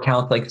follower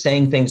count, like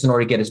saying things in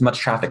order to get as much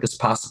traffic as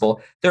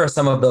possible. There are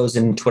some of those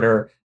in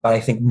Twitter, but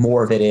I think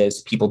more of it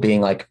is people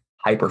being like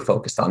hyper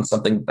focused on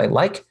something they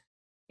like.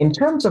 In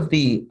terms of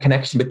the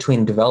connection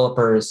between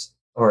developers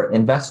or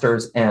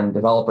investors and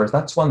developers,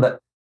 that's one that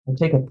I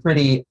take a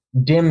pretty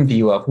dim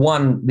view of.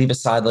 One, leave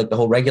aside like the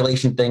whole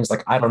regulation things.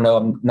 Like, I don't know,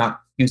 I'm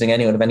not accusing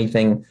anyone of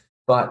anything,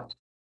 but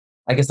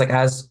I guess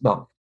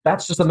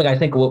that's just something I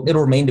think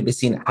it'll remain to be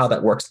seen how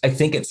that works. I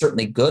think it's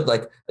certainly good,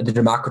 like the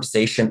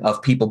democratization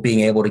of people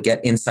being able to get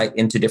insight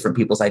into different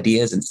people's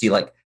ideas and see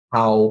like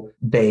how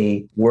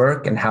they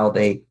work and how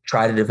they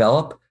try to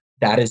develop.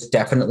 That is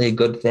definitely a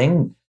good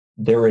thing.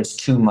 There is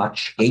too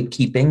much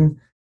gatekeeping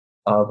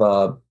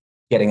of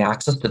getting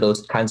access to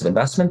those kinds of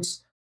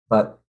investments,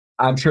 but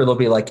I'm sure there'll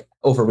be like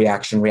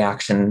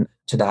reaction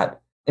to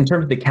that. In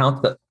terms of the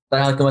accounts that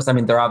I like the most, I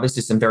mean, there are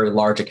obviously some very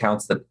large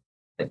accounts that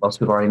I think most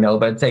people already know,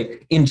 but I'd say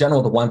in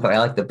general, the ones that I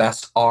like the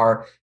best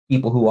are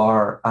people who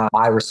are,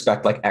 I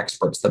respect like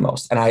experts the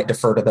most. And I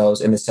defer to those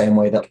in the same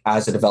way that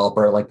as a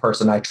developer, like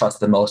person I trust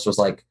the most was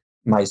like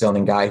my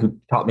zoning guy who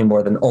taught me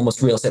more than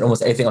almost real estate,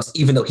 almost anything else,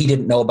 even though he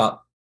didn't know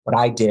about what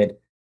I did,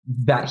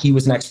 that he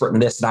was an expert in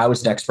this and I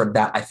was an expert in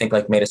that, I think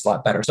like made us a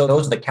lot better. So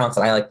those are the accounts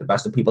that I like the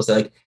best. And people say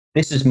like,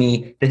 this is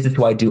me, this is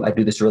who I do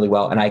this really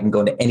well, and I can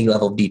go into any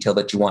level of detail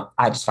that you want.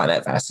 I just find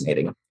that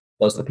fascinating.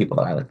 Those are the people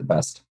that I like the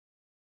best.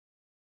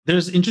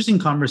 There's interesting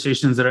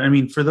conversations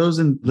for those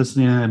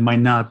listening that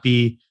might not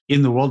be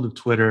in the world of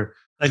Twitter,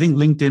 I think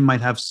LinkedIn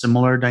might have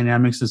similar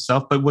dynamics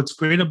itself. But what's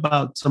great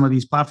about some of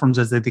these platforms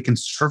is that they can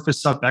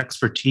surface up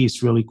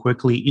expertise really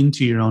quickly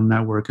into your own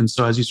network. And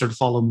so as you start to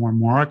follow more and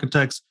more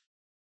architects,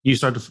 you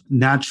start to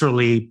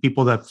naturally,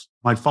 people that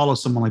might follow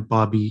someone like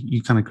Bobby,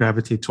 you kind of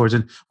gravitate towards.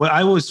 And what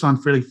I always found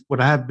what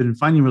I have been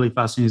finding really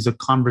fascinating is the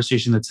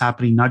conversation that's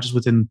happening, not just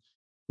within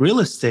real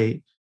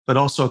estate, but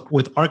also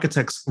with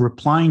architects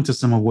replying to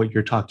some of what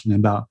you're talking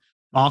about,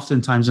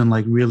 oftentimes in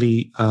like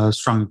really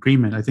strong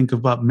agreement. I think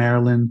about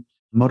Marilyn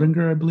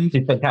Modinger, I believe.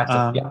 She's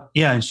fantastic.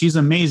 Yeah, and she's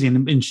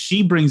amazing. And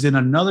she brings in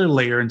another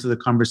layer into the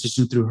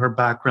conversation through her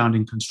background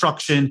in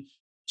construction.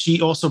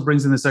 She also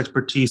brings in this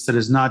expertise that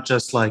is not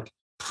just like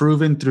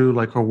proven through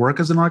like her work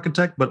as an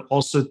architect, but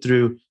also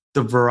through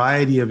the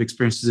variety of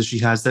experiences that she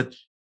has. That,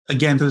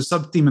 again, there's a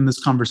sub-theme in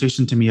this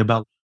conversation to me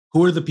about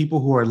who are the people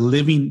who are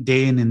living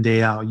day in and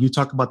day out? You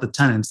talk about the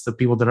tenants, the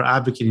people that are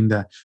advocating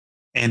that.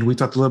 And we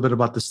talked a little bit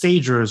about the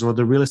stagers or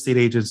the real estate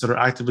agents that are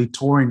actively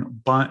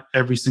touring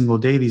every single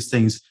day, these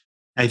things.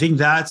 I think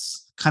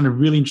that's kind of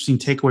really interesting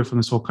takeaway from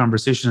this whole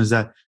conversation is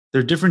that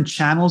there are different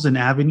channels and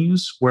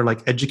avenues where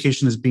like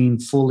education is being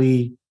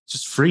fully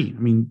just free.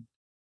 I mean,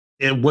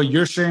 what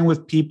you're sharing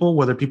with people,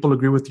 whether people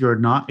agree with you or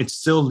not, it's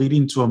still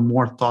leading to a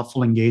more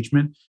thoughtful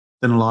engagement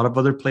than a lot of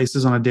other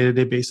places on a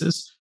day-to-day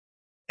basis.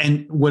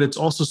 And what it's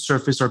also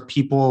surfaced are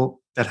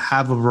people that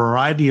have a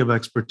variety of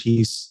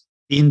expertise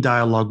in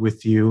dialogue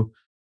with you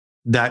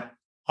that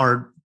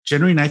are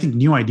generating, I think,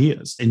 new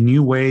ideas and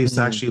new ways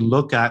to actually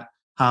look at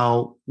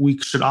how we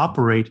should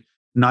operate,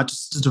 not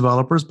just as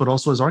developers, but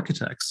also as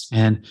architects.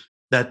 And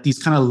that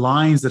these kind of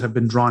lines that have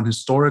been drawn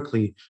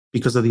historically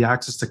because of the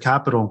access to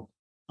capital,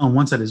 on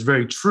one side is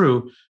very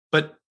true,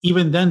 but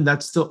even then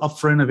that's still up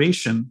for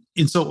innovation.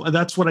 And so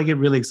that's what I get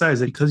really excited is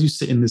that because you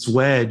sit in this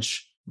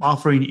wedge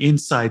offering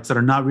insights that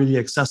are not really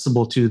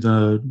accessible to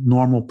the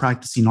normal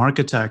practicing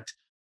architect,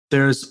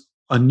 there's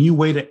a new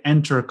way to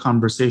enter a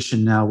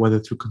conversation now, whether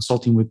through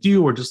consulting with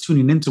you or just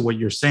tuning into what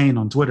you're saying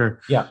on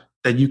Twitter,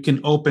 that you can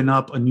open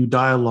up a new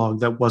dialogue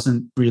that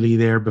wasn't really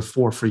there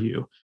before for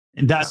you.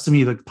 And that's to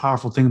me the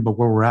powerful thing about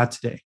where we're at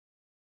today.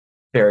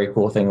 Very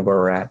cool thing where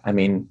we're at. I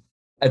mean,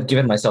 I've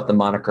given myself the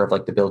moniker of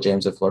like the Bill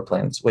James of floor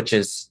plans, which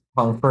is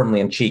hung firmly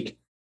in cheek.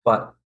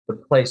 But the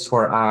place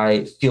where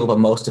I feel the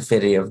most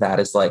affinity of that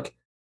is like,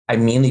 I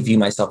mainly view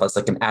myself as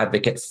like an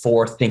advocate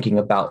for thinking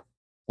about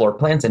floor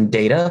plans and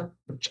data,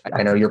 which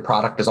I know your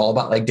product is all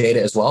about like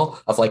data as well,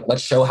 of like,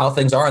 let's show how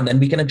things are and then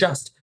we can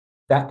adjust.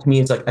 That to me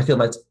is like, I feel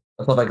like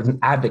as an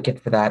advocate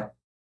for that.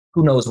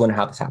 Who knows when and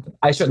how this happens?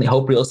 I certainly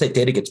hope real estate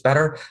data gets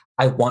better.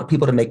 I want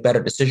people to make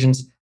better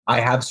decisions.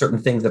 I have certain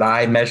things that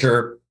I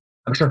measure.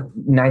 I'm sure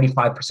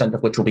 95%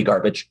 of which will be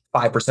garbage.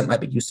 5% might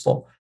be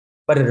useful.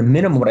 But at a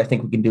minimum, what I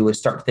think we can do is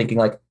start thinking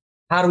like,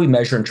 how do we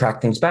measure and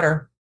track things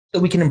better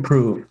so we can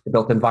improve the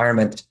built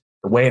environment,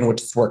 the way in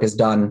which this work is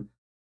done.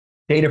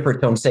 Data for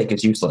its own sake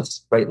is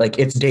useless, right? Like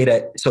it's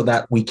data so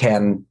that we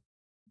can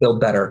build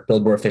better,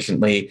 build more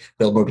efficiently,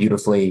 build more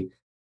beautifully.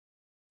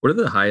 What are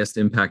the highest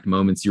impact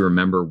moments you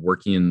remember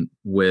working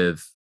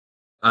with?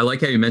 I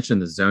like how you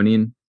mentioned the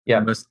zoning. Yeah.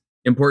 The most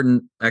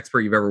important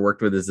expert you've ever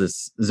worked with is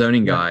this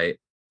zoning guy.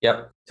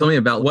 Yep. Tell me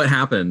about what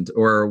happened,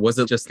 or was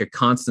it just a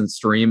constant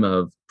stream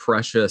of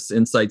precious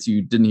insights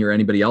you didn't hear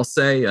anybody else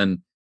say? And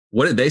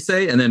what did they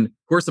say? And then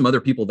who are some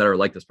other people that are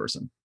like this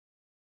person?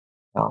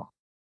 Oh,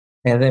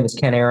 and his name is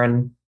Ken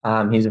Aaron.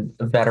 He's a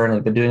veteran.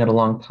 I've been doing it a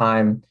long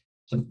time.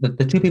 So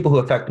the two people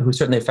who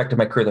certainly affected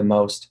my career the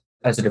most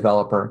as a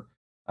developer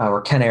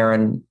were Ken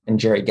Aaron and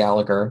Jerry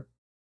Gallagher.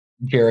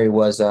 Jerry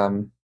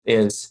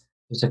is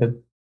like a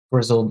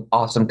grizzled,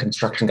 awesome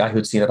construction guy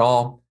who'd seen it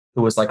all,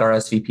 who was like our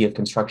SVP of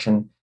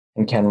construction.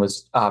 And Ken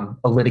was a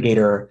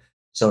litigator,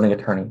 zoning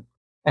attorney.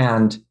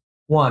 And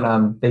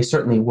they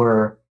certainly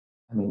were,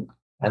 I mean,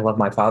 I love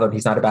my father, but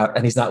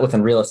he's not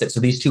within real estate.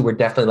 So these two were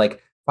definitely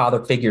like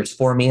father figures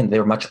for me, and they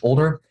were much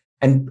older.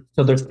 And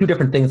so there's two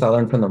different things I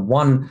learned from them.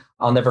 One,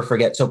 I'll never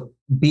forget. So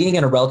being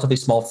in a relatively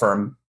small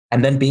firm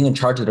and then being in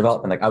charge of the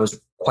development, like I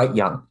was quite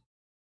young,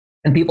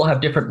 and people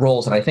have different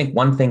roles. And I think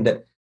one thing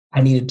that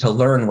I needed to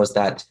learn was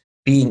that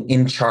being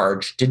in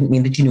charge didn't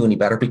mean that you knew any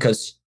better,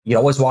 because you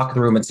always walk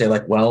the room and say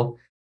like, well,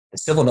 the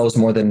civil knows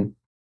more than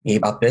me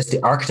about this.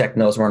 The architect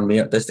knows more than me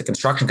about this. The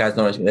construction guys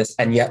know more than this.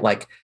 And yet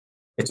like,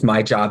 it's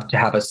my job to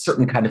have a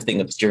certain kind of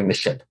thing of steering the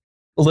ship.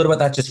 A little bit of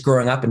that just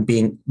growing up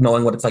and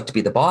knowing what it's like to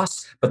be the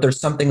boss. But there's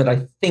something that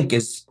I think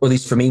is, or at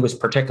least for me, was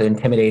particularly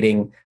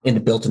intimidating in the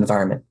built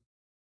environment.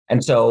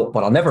 And so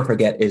what I'll never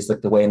forget is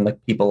like the way in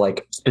like people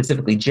like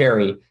specifically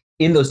Jerry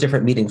in those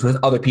different meetings with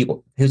other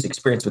people, his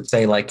experience would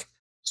say like,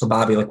 so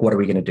Bobby, like, what are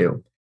we going to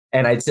do?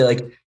 And I'd say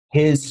like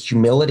his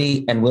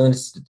humility and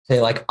willingness to say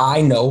like,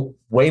 I know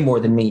way more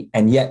than me.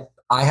 And yet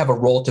I have a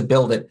role to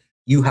build it.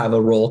 You have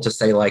a role to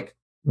say like,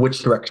 which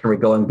direction are we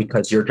going?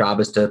 Because your job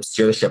is to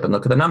steer the ship and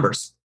look at the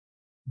numbers.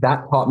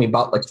 That taught me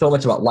about like so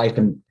much about life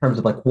in terms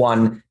of like,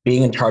 one,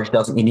 being in charge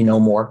doesn't mean you know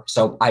more.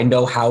 So I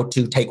know how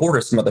to take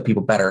orders from other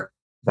people better.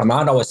 I'm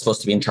not always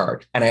supposed to be in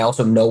charge. And I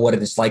also know what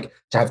it is like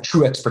to have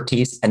true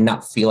expertise and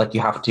not feel like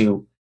you have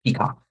to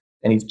peacock.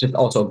 And he's just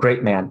also a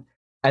great man.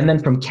 And then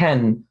from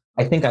Ken,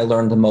 I think I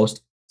learned the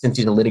most, since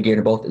he's a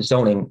litigator, both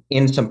zoning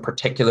in some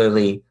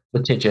particularly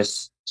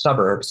litigious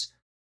suburbs,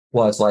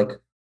 was like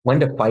when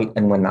to fight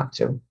and when not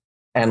to.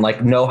 And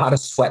like know how to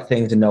sweat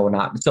things and know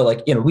not. So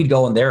like, we'd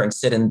go in there and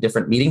sit in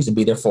different meetings and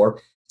be there for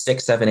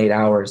 6, 7, 8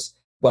 hours.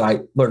 What I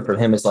learned from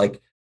him is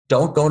like,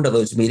 don't go into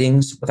those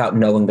meetings without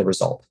knowing the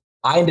result.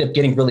 I ended up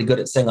getting really good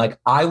at saying like,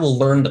 I will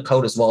learn the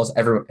code as well as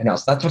everyone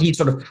else. That's what he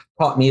sort of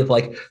taught me of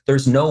like,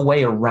 there's no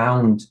way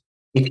around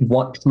if you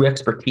want true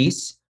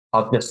expertise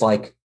of just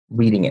like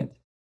reading it.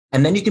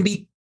 And then you can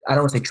be, I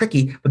don't want to say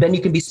tricky, but then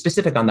you can be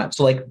specific on that.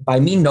 So like by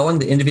me knowing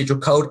the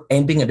individual code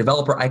and being a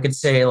developer, I could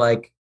say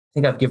like, I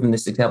think I've given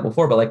this example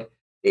before, but like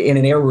in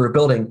an area we were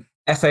building,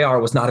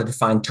 FAR was not a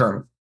defined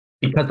term.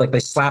 because like they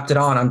slapped it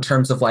on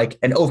terms of like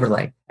an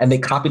overlay and they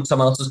copied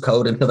someone else's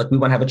code and said like we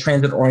want to have a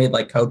transit oriented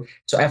like code.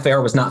 So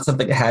FAR was not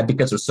something they had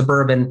because it was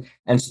suburban,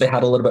 and so they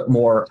had a little bit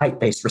more height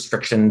based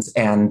restrictions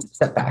and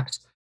setbacks.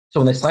 So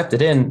when they slapped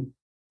it in,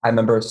 I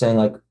remember saying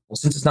like, well,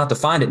 since it's not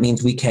defined, it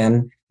means we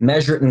can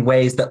measure it in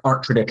ways that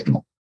aren't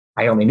traditional.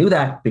 I only knew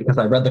that because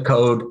I read the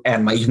code,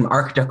 and my even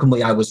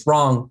architecturally I was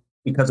wrong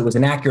because it was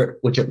inaccurate,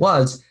 which it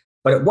was,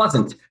 but it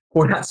wasn't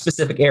for that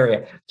specific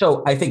area.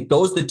 So I think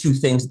those are the two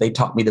things they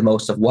taught me the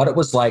most of what it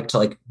was like to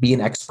like be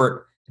an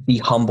expert, to be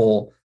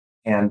humble,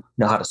 and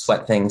know how to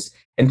sweat things.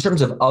 In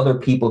terms of other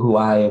people who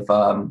I've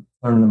learned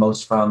the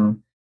most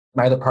from,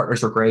 my other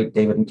partners were great.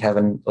 David and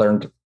Kevin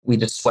we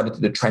just sweated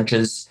through the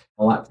trenches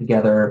a lot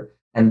together.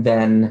 And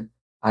then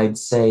I'd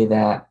say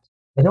that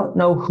I don't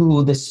know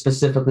who this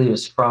specifically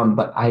was from,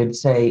 but I'd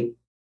say,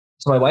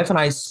 so my wife and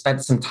I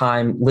spent some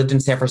time, lived in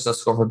San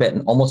Francisco for a bit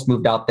and almost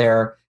moved out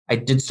there. I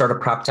did start a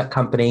prop tech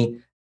company.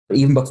 But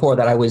even before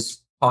that, I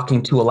was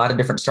talking to a lot of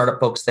different startup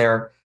folks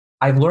there.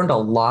 I've learned a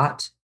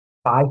lot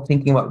by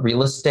thinking about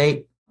real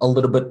estate a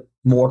little bit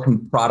more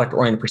from product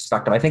oriented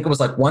perspective. I think it was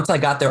like once I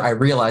got there, I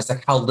realized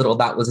like how little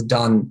that was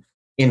done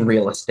in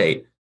real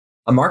estate.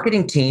 A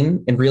marketing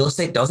team in real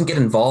estate doesn't get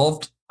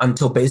involved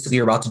until basically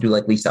you're about to do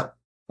like lease up,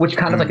 which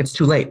kind of like it's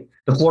too late.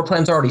 The floor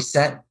plan's already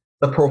set.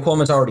 The pro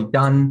forma's already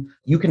done.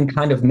 You can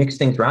kind of mix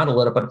things around a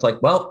little, but it's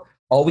like, well,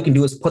 all we can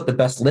do is put the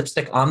best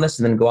lipstick on this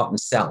and then go out and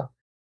sell.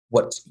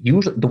 What's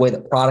usually the way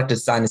that product is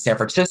designed in San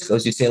Francisco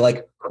is you say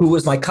like, who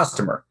is my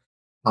customer?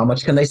 How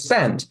much can they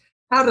spend?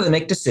 How do they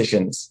make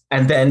decisions?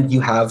 And then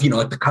you have,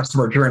 like the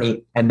customer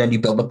journey, and then you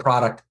build the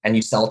product and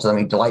you sell it to them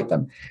and delight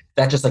them.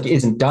 That just like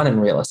isn't done in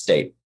real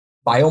estate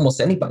by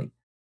almost anybody.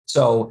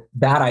 So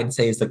that I'd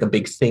say is like a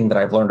big thing that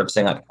I've learned of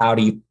saying like, how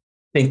do you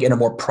think in a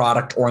more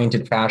product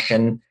oriented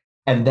fashion?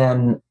 And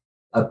then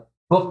a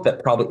book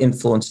that probably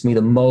influenced me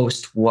the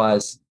most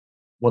was,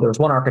 well, there was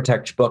one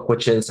architecture book,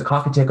 which is a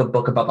coffee table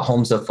book about the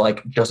homes of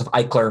like Joseph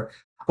Eichler,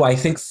 who I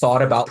think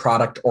thought about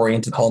product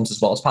oriented homes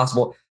as well as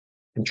possible,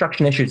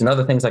 construction issues and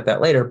other things like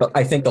that later. But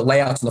I think the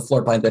layouts and the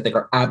floor plans I think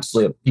are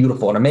absolutely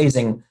beautiful and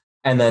amazing.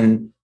 And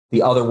then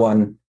the other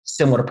one,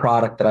 similar to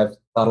product that I've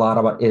thought a lot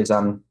about is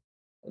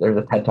there's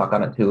a TED talk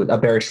on it too,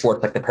 Barry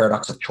Schwartz, like the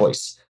paradox of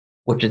choice,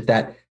 which is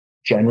that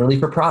generally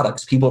for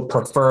products, people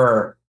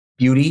prefer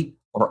beauty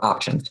over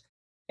options.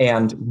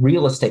 And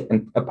real estate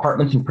and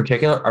apartments in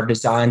particular are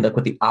designed like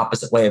with the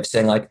opposite way of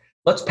saying like,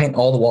 let's paint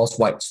all the walls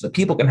white so that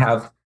people can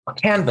have a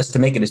canvas to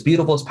make it as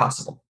beautiful as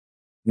possible.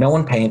 No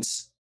one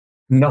paints.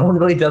 No one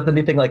really does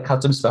anything like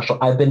custom special.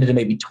 I've been to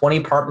maybe 20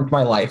 apartments in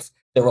my life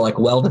that were like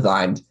well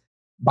designed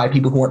by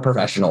people who weren't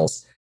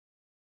professionals.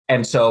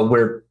 And so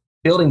we're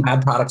building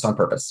bad products on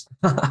purpose.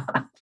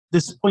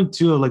 This point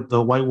too of like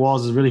the white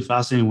walls is a really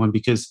fascinating one,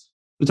 because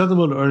we talked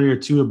about it earlier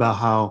too about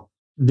how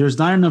there's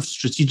not enough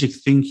strategic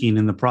thinking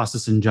in the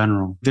process in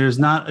general. There's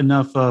not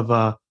enough of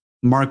a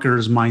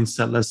marketer's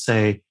mindset, let's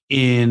say,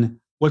 in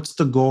what's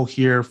the goal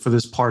here for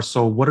this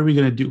parcel? What are we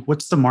going to do?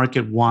 What's the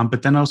market want?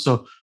 But then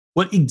also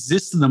what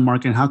exists in the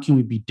market and how can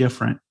we be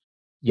different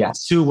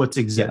to what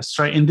exists,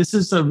 right? And this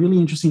is a really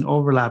interesting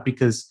overlap,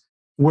 because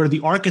where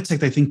the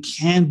architect, I think,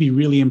 can be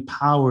really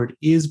empowered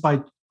is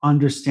by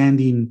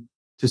understanding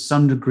to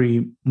some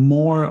degree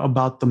more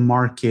about the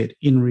market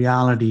in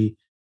reality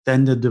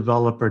than the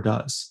developer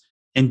does,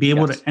 and be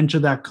able to enter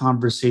that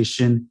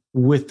conversation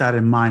with that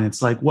in mind.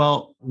 It's like,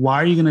 well, why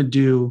are you going to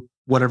do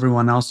what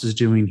everyone else is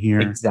doing here?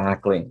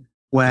 Exactly.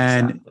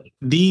 When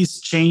these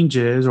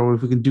changes, or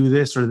if we can do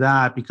this or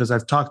that, because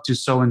I've talked to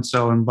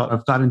so-and-so and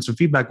I've gotten some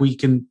feedback, we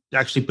can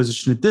actually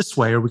position it this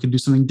way, or we can do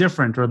something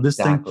different, or this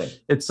thing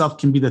itself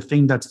can be the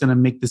thing that's going to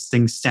make this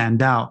thing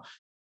stand out.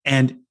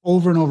 And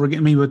over again,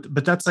 I mean,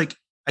 but that's like,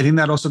 I think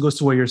that also goes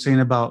to what you're saying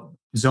about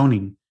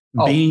zoning.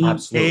 Being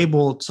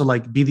able to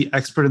like be the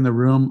expert in the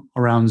room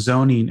around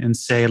zoning and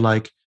say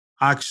like,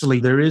 actually,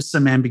 there is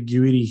some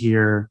ambiguity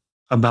here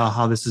about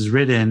how this is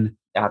written.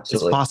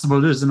 Absolutely. It's possible.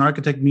 Does an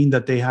architect mean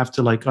that they have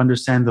to like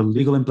understand the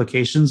legal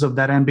implications of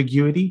that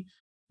ambiguity?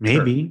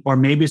 Maybe. Or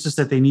maybe it's just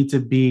that they need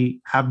to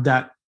have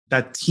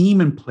that team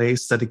in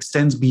place that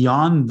extends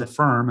beyond the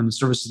firm and the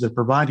services they're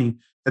providing,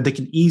 that they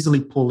can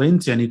easily pull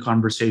into any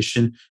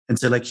conversation and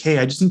say like, hey,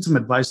 I just need some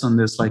advice on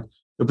this. Like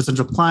the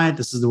potential client,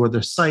 this is where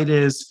their site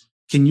is.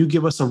 Can you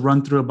give us a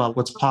run through about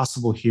what's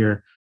possible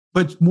here?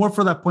 But more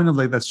for that point of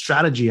like that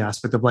strategy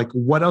aspect of like,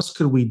 what else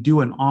could we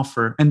do and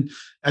offer? And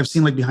I've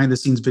seen like behind the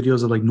scenes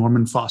videos of like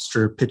Norman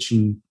Foster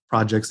pitching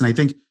projects. And I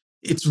think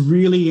it's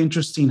really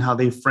interesting how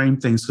they frame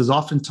things, because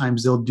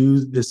oftentimes they'll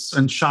do this,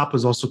 and Shop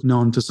is also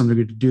known to some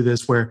degree to do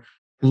this, where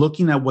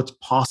looking at what's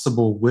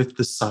possible with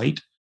the site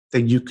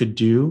that you could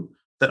do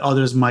that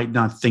others might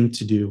not think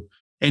to do.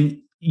 And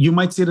you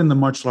might see it in the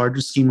much larger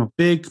scheme of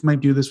Big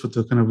might do this with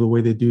the kind of the way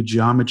they do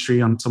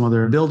geometry on some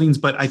other buildings.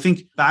 But I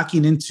think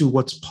backing into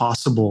what's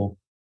possible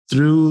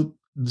through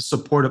the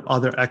support of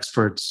other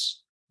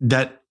experts,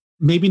 that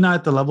maybe not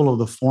at the level of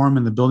the form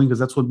and the building, because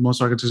that's what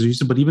most architects are used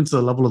to, but even to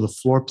the level of the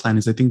floor plan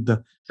is, I think,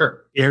 the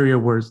area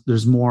where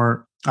there's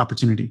more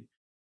opportunity.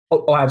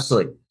 Oh,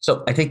 absolutely.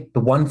 So I think the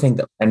one thing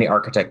that any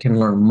architect can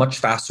learn much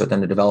faster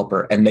than a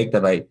developer and make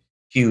them a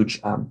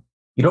huge,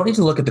 you don't need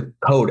to look at the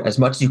code as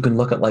much as you can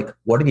look at like,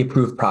 what are the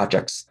approved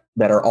projects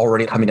that are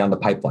already coming down the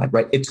pipeline,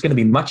 right? It's going to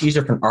be much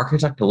easier for an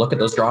architect to look at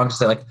those drawings and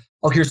say like,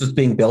 oh, here's what's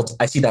being built.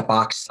 I see that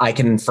box. I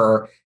can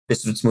infer this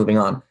is what's moving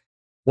on.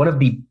 One of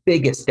the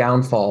biggest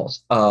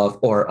downfalls of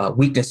or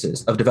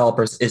weaknesses of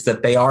developers is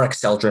that they are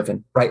Excel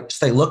driven, right?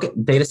 So they look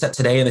at data set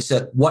today and they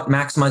say what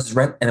maximizes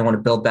rent and they want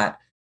to build that.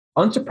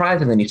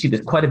 Unsurprisingly, you see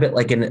this quite a bit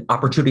like in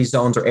opportunity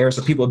zones or areas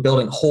where people are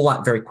building a whole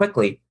lot very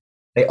quickly.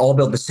 They all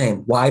build the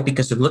same. Why?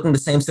 Because they're looking at the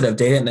same set of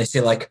data and they say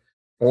like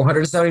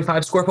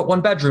 475 square foot, one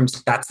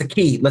bedrooms. That's the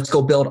key. Let's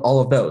go build all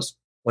of those.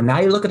 Well,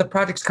 now you look at the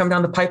projects coming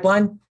down the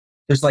pipeline.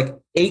 There's like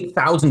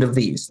 8,000 of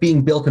these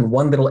being built in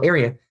one little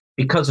area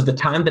because of the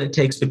time that it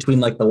takes between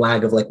like the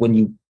lag of like when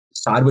you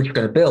decide what you're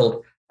going to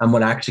build and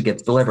when it actually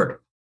gets delivered.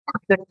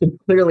 Architects can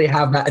clearly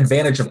have that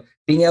advantage of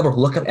being able to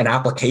look at an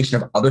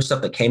application of other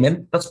stuff that came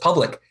in that's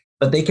public,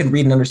 but they can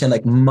read and understand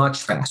like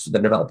much faster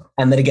than developer.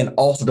 And then again,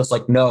 also just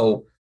like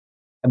know,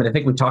 I mean, I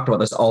think we talked about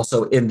this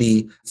also in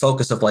the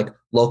focus of like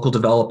local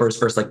developers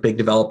versus like big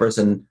developers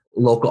and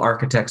local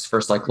architects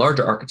versus like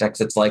larger architects.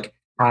 It's like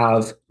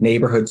have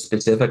neighborhood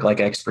specific like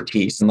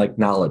expertise and like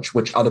knowledge,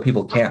 which other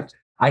people can't.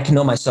 I can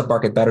know my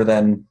submarket better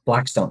than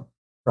Blackstone,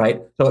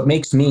 right? So it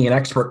makes me an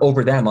expert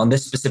over them on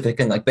this specific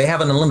thing. Like they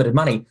have an unlimited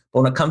money,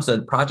 but when it comes to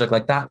a project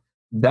like that,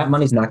 that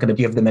money's not going to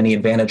give them any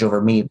advantage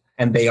over me.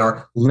 And they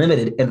are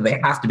limited and they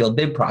have to build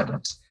big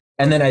projects.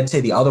 And then I'd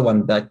say the other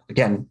one that,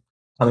 again,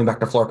 coming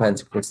back to floor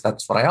plans, because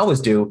that's what I always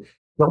do,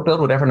 don't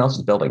build what everyone else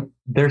is building.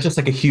 There's just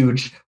like a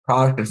huge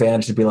product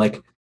advantage to be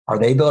like, are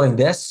they building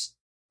this?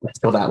 Let's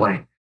go that way.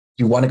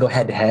 Do you want to go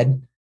head to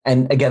head?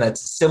 And again, it's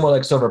similar,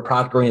 like sort of a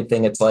product oriented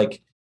thing. It's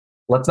like,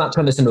 let's not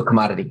turn this into a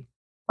commodity,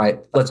 right?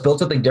 Let's build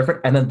something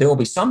different. And then there will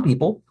be some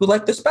people who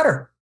like this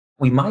better.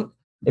 We might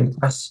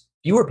impress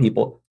fewer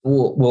people.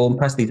 We'll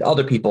impress these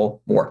other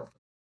people more.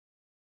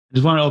 I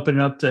just want to open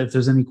it up to if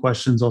there's any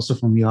questions also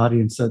from the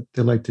audience that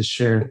they'd like to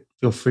share.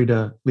 Feel free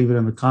to leave it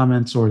in the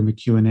comments or in the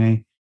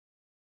Q&A.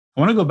 I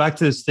want to go back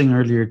to this thing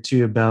earlier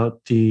too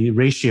about the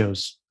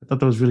ratios. I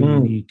thought that was really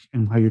unique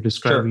in how you're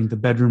describing the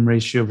bedroom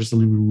ratio versus the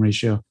living room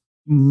ratio.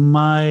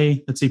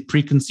 My, let's say,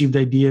 preconceived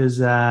idea is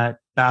that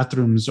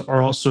bathrooms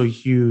are also a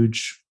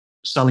huge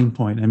selling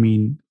point. I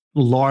mean,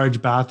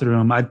 large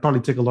bathroom, I'd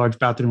probably take a large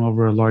bathroom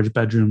over a large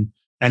bedroom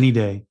any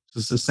day.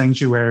 It's a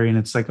sanctuary and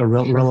it's like a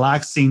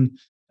relaxing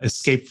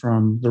escape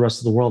from the rest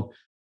of the world.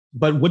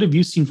 But what have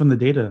you seen from the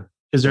data?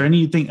 Is there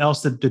anything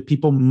else that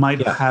people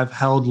might have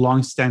held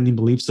long-standing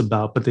beliefs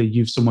about, but that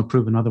you've somewhat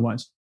proven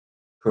otherwise?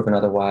 Proven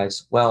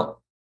otherwise.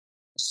 Well,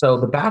 so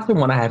the bathroom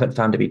one I haven't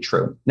found to be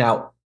true.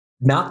 Now,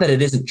 not that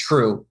it isn't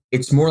true.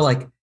 It's more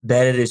like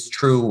that it is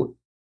true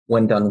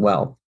when done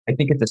well. I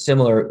think it's a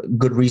similar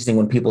good reasoning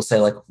when people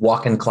say like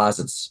walk-in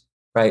closets,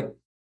 right?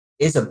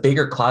 Is a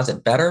bigger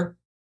closet better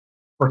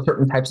for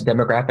certain types of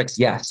demographics?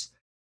 Yes.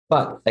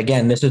 But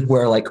again, this is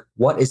where like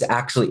what is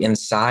actually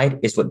inside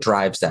is what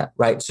drives that,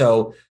 right?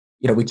 So,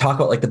 we talk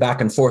about like the back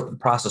and forth of the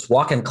process.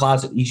 Walk-in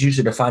closet is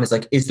usually defined as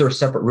like, is there a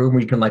separate room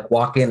where you can like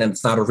walk in and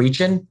it's not a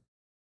reach-in?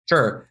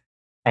 Sure.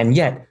 And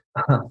yet,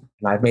 and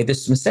I've made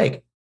this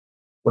mistake.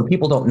 When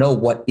people don't know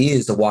what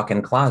is a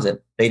walk-in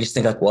closet, they just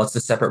think like, well, it's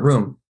a separate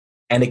room.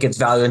 And it gets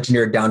value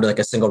engineered down to like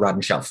a single rod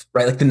and shelf,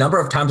 right? Like the number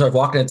of times I've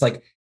walked in, it's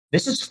like,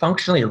 this is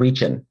functionally a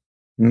reach-in,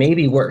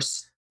 maybe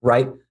worse,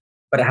 right?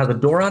 But it has a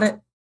door on it.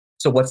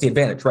 So what's the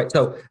advantage, right?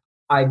 So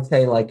I'd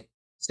say like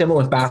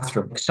similar with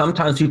bathroom.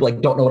 Sometimes people like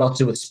don't know what else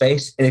to do with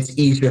space and it's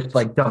easier to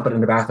like dump it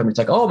in the bathroom. It's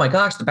like, oh my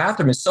gosh, the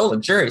bathroom is so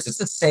luxurious. It's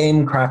the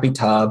same crappy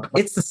tub.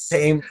 It's the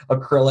same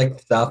acrylic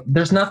stuff.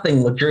 There's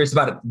nothing luxurious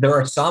about it. There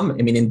are some,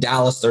 in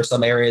Dallas, there are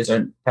some areas or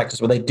in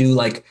Texas where they do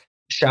like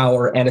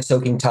shower and a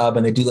soaking tub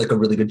and they do like a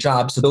really good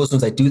job. So those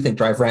ones I do think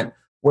drive rent.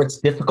 Where it's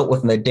difficult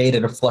within the data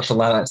to flush a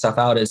lot of that stuff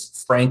out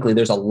is frankly,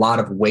 there's a lot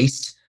of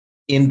waste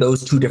in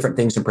those two different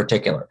things in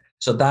particular.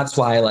 So that's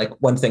why like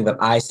one thing that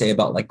I say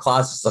about like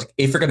closets, like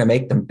if you're going to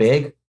make them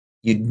big,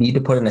 you need to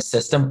put in a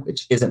system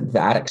which isn't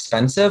that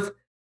expensive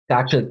to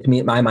actually, to me,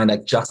 in my mind,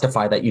 like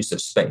justify that use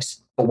of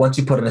space. But once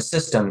you put in a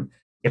system,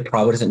 it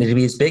probably doesn't need to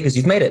be as big as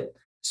you've made it.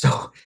 So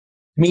to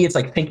me, it's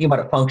like thinking about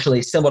it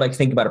functionally, similar to like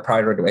thinking about it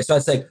prior to way. So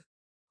I'd say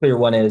clear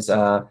one is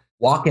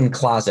walk-in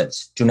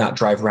closets do not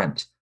drive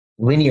rent.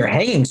 Linear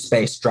hanging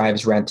space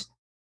drives rent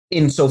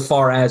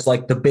insofar as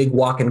like the big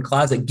walk-in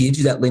closet gives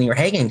you that linear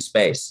hanging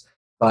space,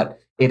 but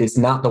it is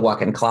not the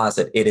walk-in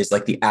closet. It is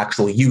like the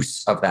actual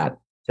use of that.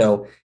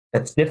 So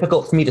it's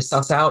difficult for me to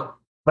suss out,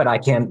 but I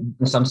can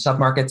in some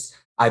submarkets.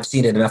 I've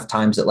seen it enough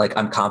times that like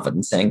I'm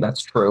confident saying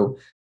that's true.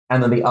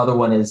 And then the other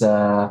one is,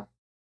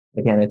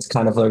 again, it's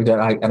kind of like,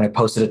 and I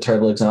posted a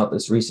terrible example of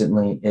this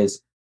recently,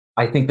 is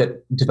I think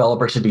that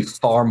developers should be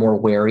far more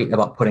wary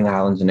about putting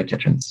islands into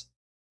kitchens.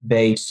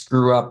 They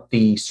screw up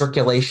the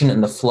circulation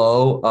and the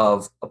flow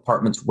of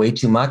apartments way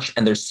too much.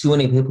 And there's too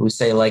many people who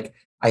say like,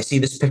 I see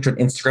this picture on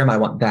Instagram, I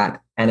want that.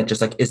 And it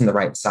just like isn't the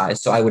right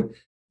size. So I would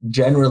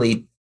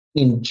generally,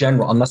 in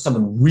general, unless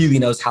someone really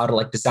knows how to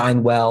like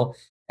design well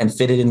and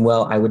fitted in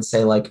well, I would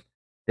say like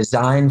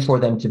design for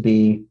them to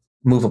be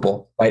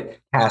movable, right?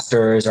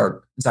 Casters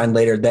are designed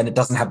later, then it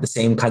doesn't have the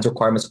same kinds of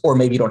requirements, or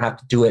maybe you don't have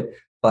to do it.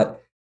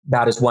 But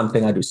that is one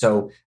thing I do.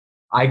 So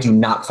I do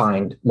not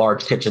find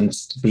large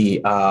kitchens to be,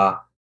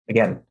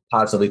 again,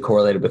 positively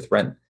correlated with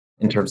rent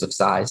in terms of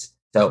size.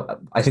 So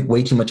I think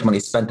way too much money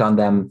is spent on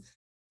them.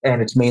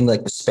 And it's mainly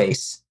like the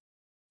space.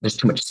 There's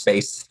too much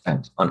space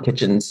spent on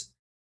kitchens.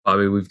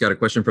 Bobby, we've got a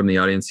question from the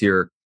audience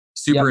here.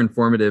 Super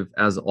informative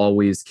as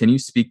always. Can you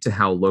speak to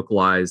how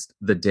localized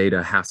the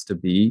data has to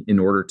be in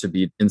order to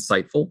be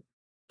insightful?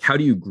 How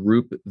do you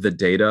group the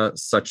data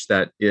such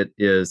that it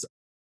is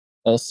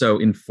also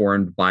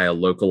informed by a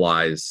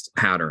localized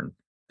pattern?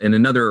 And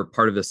another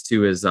part of this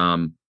too is,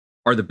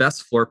 are the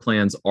best floor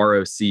plans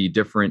ROC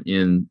different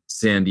in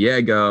San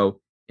Diego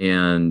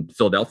and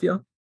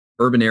Philadelphia,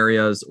 urban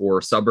areas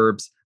or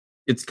suburbs?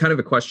 It's kind of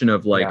a question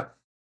of like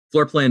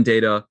floor plan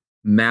data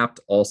mapped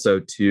also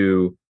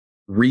to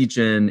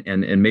region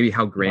and maybe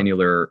how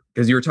granular,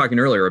 because you were talking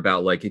earlier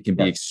about like it can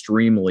be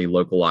extremely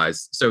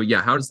localized. So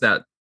yeah, how does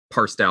that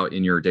parsed out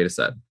in your data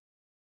set?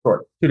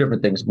 Sure. Two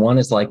different things. One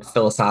is like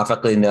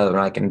philosophically, and the other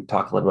one I can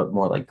talk a little bit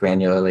more like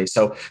granularly.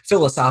 So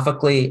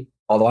philosophically,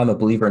 although I'm a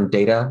believer in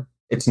data,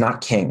 it's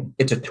not king.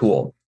 It's a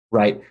tool,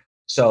 right?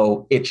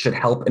 So it should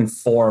help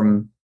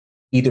inform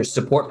either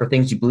support for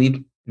things you believe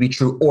to be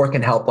true, or it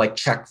can help like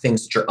check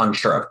things that you're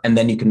unsure of. And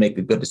then you can make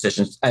the good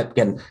decisions.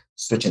 Again,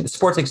 switching to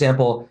sports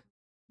example,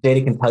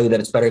 data can tell you that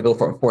it's better to go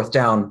for a fourth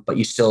down, but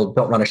you still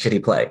don't run a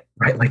shitty play,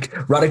 right? Like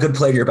run a good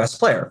play to your best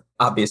player,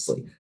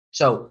 obviously.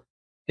 So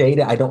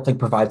data, I don't think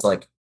provides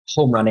like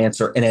home run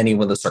answer in any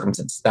of the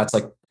circumstances. That's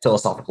like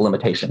philosophical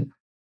limitation.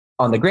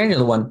 On the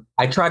granular one,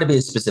 I try to be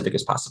as specific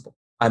as possible.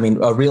 I mean,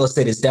 real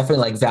estate is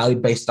definitely like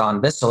valued based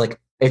on this. So like,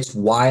 it's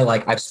why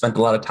like I've spent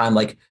a lot of time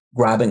like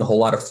grabbing a whole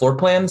lot of floor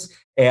plans.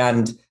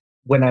 And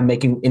when I'm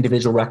making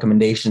individual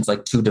recommendations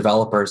like to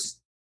developers,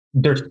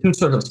 there's two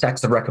sort of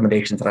sets of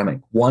recommendations that I make.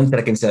 One that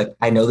I can say, like,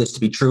 I know this to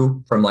be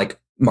true from like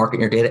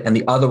marketing your data. And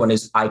the other one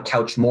is I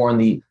couch more in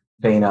the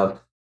vein of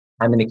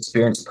I'm an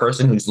experienced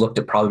person who's looked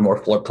at probably more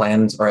floor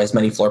plans or as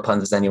many floor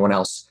plans as anyone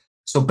else.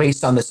 So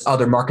based on this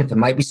other market that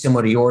might be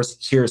similar to yours,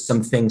 here's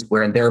some things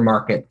where in their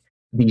market,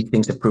 these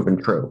things have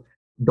proven true.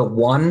 The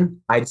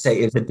one I'd say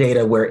is the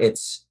data where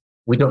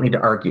we don't need to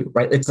argue,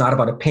 right? It's not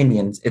about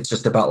opinions. It's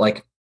just about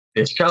like,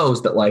 it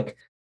shows that like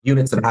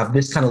units that have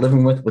this kind of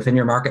living within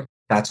your market,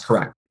 that's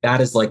correct.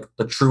 That is like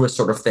the truest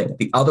sort of thing.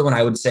 The other one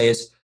I would say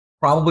is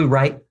probably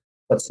right,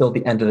 but still at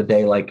the end of the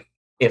day, like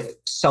if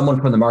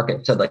someone from the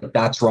market said like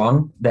that's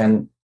wrong,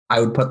 then I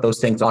would put those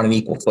things on an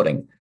equal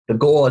footing. The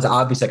goal is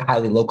obviously like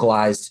highly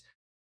localized.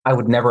 I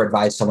would never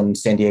advise someone in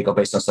San Diego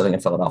based on something in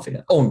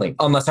Philadelphia only,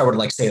 unless I would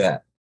like say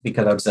that,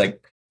 because I was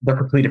like, they're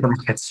completely different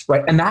markets,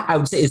 right? And that I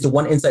would say is the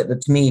one insight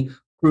that to me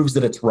proves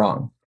that it's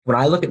wrong. When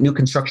I look at new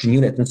construction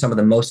units and some of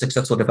the most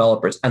successful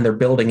developers, and they're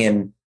building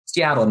in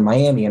Seattle and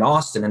Miami and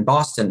Austin and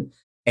Boston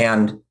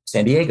and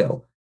San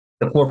Diego,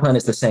 the floor plan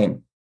is the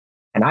same.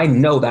 And I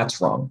know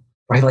that's wrong,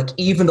 right? Like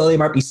even though they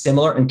might be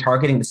similar and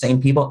targeting the same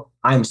people,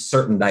 I'm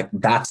certain that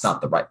that's not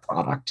the right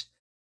product.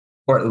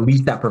 Or at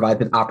least that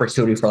provides an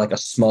opportunity for like a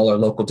smaller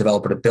local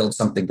developer to build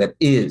something that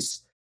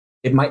is.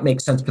 It might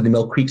make sense for the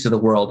Mill Creeks of the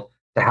world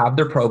to have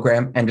their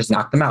program and just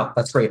knock them out.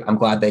 That's great. I'm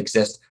glad they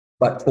exist.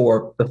 But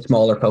for the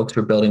smaller folks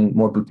who are building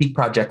more boutique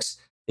projects,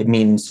 it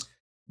means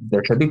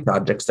there should be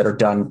projects that are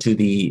done to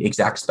the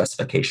exact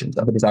specifications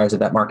of the desires of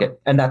that market.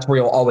 And that's where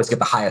you'll always get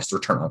the highest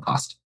return on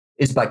cost,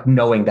 is like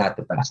knowing that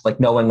the best, like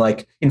knowing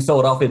like in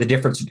Philadelphia, the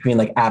difference between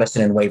like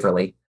Addison and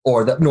Waverly,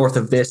 or the north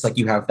of this, like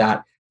you have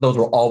that, those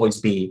will always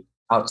be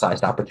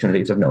outsized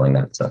opportunities of knowing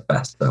that stuff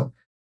best. So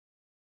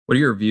what are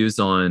your views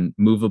on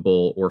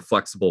movable or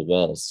flexible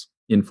walls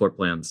in floor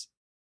plans?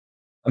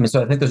 I mean,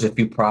 so I think there's a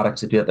few products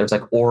that do that. There's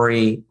like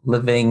Ori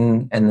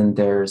Living, and then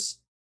there's,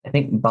 I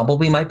think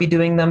Bumblebee might be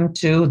doing them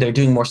too. They're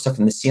doing more stuff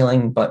in the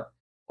ceiling, but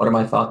what are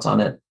my thoughts on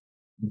it?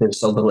 There's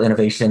so little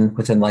innovation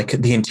within like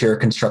the interior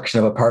construction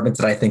of apartments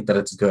that I think that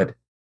it's good.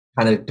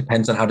 Kind of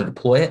depends on how to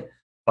deploy it,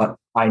 but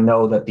I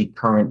know that the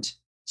current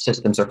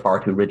systems are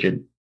far too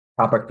rigid.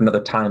 Topic for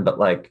another time, but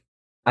like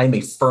I'm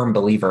a firm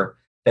believer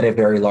that a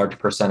very large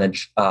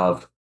percentage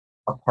of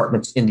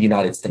apartments in the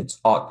United States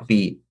ought to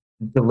be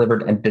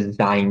delivered and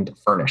designed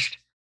furnished,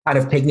 kind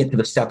of taking it to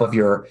the step of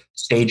your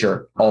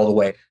stager all the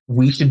way.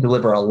 We should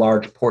deliver a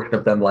large portion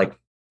of them like,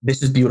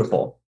 this is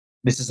beautiful.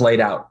 This is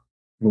laid out.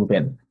 Move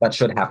in. That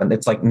should happen.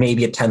 It's like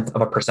maybe 1/10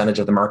 of a percentage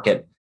of the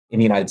market in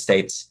the United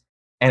States.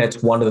 And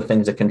it's one of the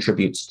things that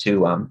contributes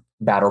to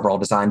bad overall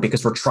design,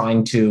 because we're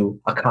trying to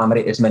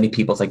accommodate as many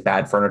people's like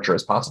bad furniture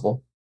as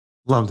possible.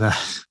 Love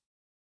that.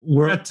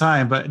 We're at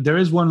time, but there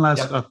is one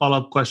last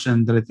follow-up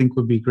question that I think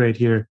would be great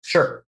here.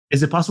 Sure.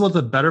 Is it possible that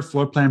the better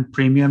floor plan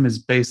premium is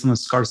based on the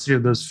scarcity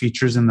of those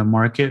features in the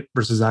market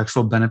versus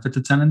actual benefit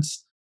to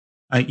tenants?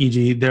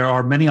 E.g., there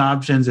are many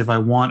options if I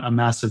want a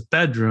massive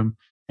bedroom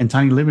and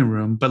tiny living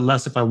room, but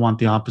less if I want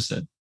the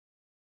opposite.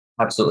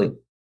 Absolutely.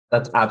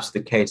 That's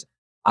absolutely the case.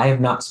 I have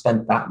not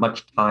spent that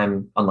much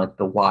time on like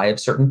the why of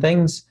certain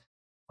things,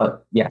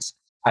 but yes,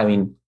 I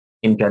mean,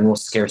 in general,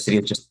 scarcity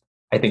is just,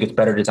 I think it's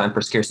better designed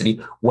for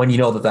scarcity when you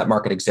know that that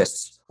market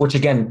exists, which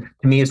again,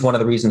 to me is one of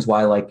the reasons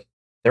why like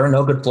there are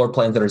no good floor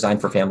plans that are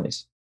designed for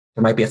families.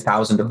 There might be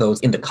 1,000 of those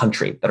in the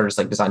country that are just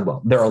like designed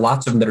well. There are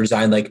lots of them that are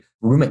designed like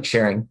roommate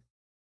sharing,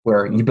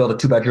 where you build a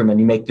 2-bedroom and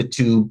you make the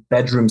 2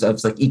 bedrooms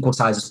of like equal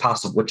size as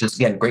possible, which is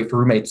again, great for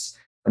roommates.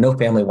 But no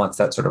family wants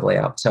that sort of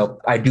layout. So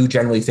I do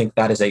generally think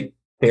that is a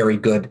very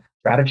good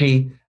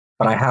strategy,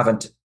 but I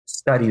haven't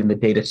studied in the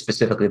data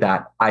specifically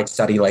that. I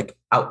study like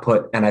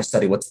output and I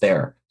study what's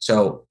there.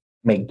 So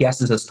make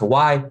guesses as to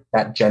why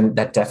that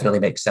definitely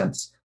makes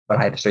sense, but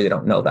I actually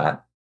don't know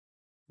that.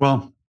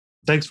 Well,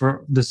 thanks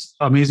for this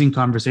amazing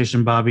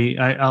conversation, Bobby.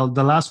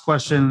 The last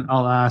question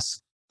I'll ask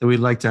that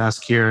we'd like to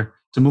ask here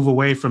to move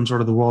away from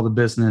sort of the world of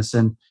business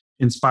and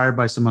inspired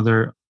by some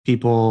other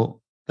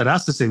people that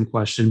asked the same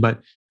question,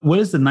 but what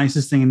is the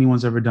nicest thing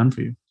anyone's ever done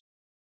for you?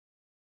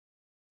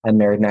 I'm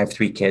married and I have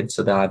 3 kids.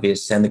 So the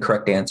obvious and the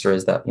correct answer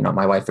is that,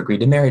 my wife agreed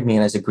to marry me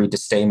and has agreed to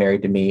stay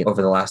married to me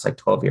over the last like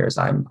 12 years.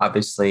 I'm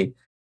obviously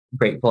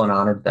grateful and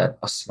honored that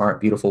a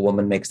smart, beautiful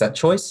woman makes that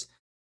choice.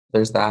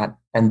 There's that.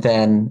 And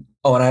then,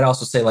 and I'd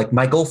also say like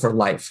my goal for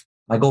life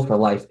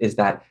is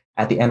that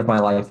at the end of my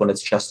life, when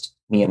it's just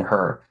me and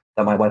her,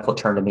 that my wife will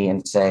turn to me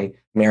and say,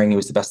 marrying you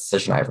was the best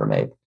decision I ever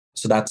made.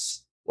 So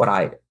that's what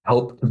I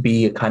hope to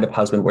be, a kind of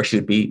husband where she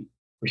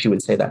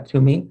would say that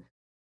to me.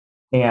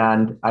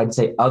 And I'd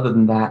say other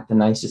than that, the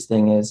nicest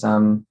thing is,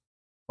 there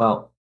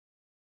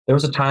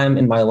was a time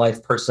in my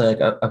life personally,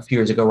 like a few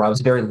years ago, where I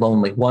was very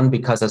lonely. One,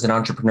 because as an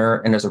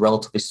entrepreneur and as a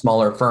relatively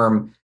smaller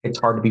firm, it's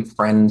hard to be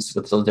friends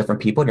with those different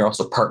people and you're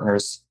also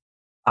partners.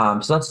 So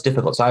that's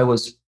difficult. So I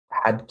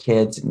had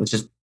kids and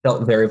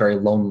felt very, very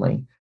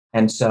lonely.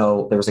 And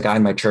so there was a guy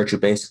in my church who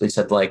basically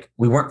said like,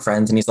 we weren't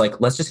friends. And he's like,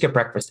 let's just get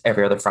breakfast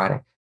every other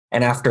Friday.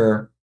 And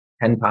after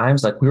 10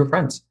 times, like we were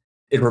friends.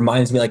 It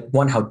reminds me like,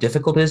 one, how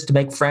difficult it is to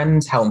make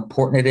friends, how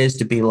important it is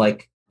to be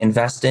like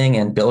investing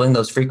and building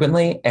those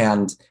frequently.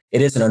 And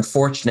it is an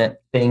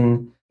unfortunate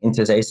thing in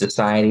today's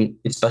society,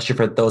 especially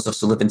for those of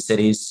us who live in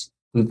cities.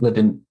 We've lived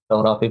in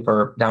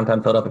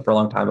downtown Philadelphia for a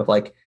long time, of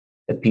like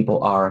that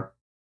people are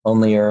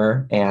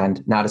lonelier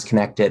and not as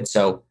connected.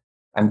 So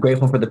I'm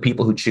grateful for the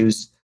people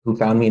who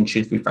found me and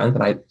choose to be friends.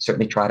 And I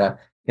certainly try to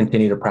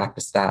continue to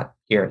practice that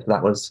here. So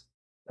that was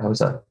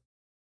the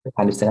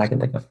kindest thing I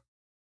can think of.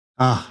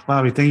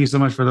 Bobby, thank you so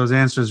much for those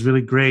answers.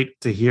 Really great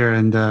to hear.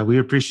 And we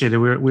appreciate it.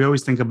 We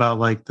always think about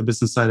like the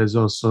business side is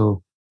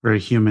also very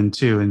human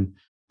too. And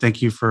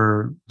thank you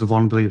for the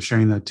vulnerability of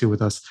sharing that too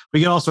with us.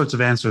 We get all sorts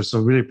of answers. So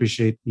really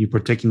appreciate you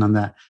partaking on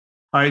that.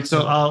 All right.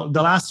 So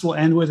the last we'll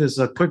end with is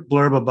a quick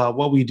blurb about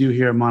what we do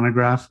here at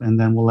Monograph, and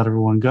then we'll let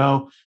everyone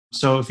go.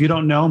 So if you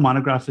don't know,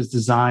 Monograph is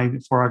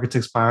designed for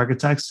architects by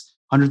architects.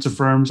 Hundreds of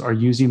firms are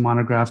using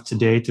Monograph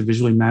today to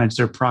visually manage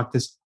their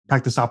practice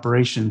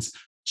operations,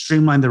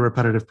 streamline their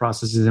repetitive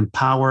processes,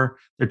 empower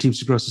their teams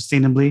to grow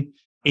sustainably.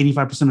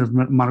 85%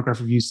 of Monograph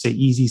reviews say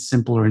easy,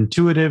 simple, or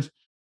intuitive.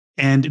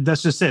 And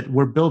that's just it.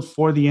 We're built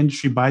for the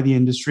industry, by the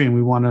industry, and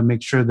we want to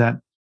make sure that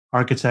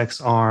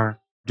architects are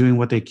doing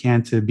what they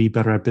can to be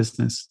better at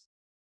business.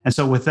 And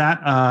so with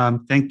that,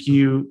 thank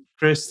you,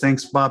 Chris.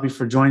 Thanks, Bobby,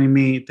 for joining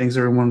me. Thanks,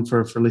 everyone,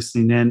 for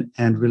listening in,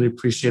 and really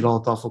appreciate all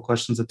the thoughtful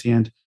questions at the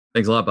end.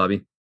 Thanks a lot,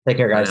 Bobby. Take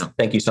care, guys.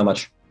 Thank you so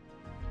much.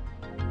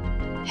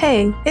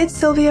 Hey, it's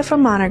Sylvia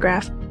from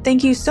Monograph.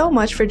 Thank you so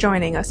much for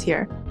joining us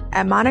here.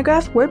 At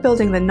Monograph, we're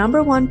building the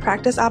 #1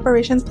 practice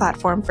operations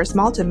platform for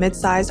small to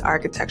mid-sized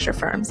architecture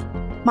firms.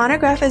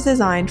 Monograph is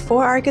designed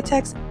for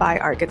architects by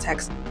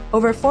architects.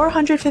 Over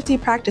 450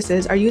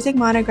 practices are using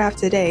Monograph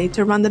today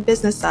to run the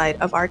business side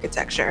of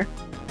architecture.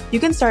 You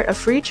can start a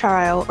free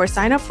trial or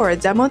sign up for a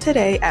demo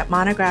today at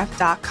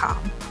monograph.com.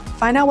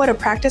 Find out what a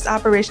practice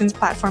operations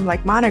platform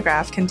like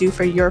Monograph can do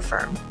for your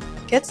firm.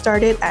 Get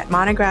started at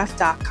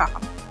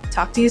monograph.com.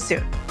 Talk to you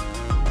soon.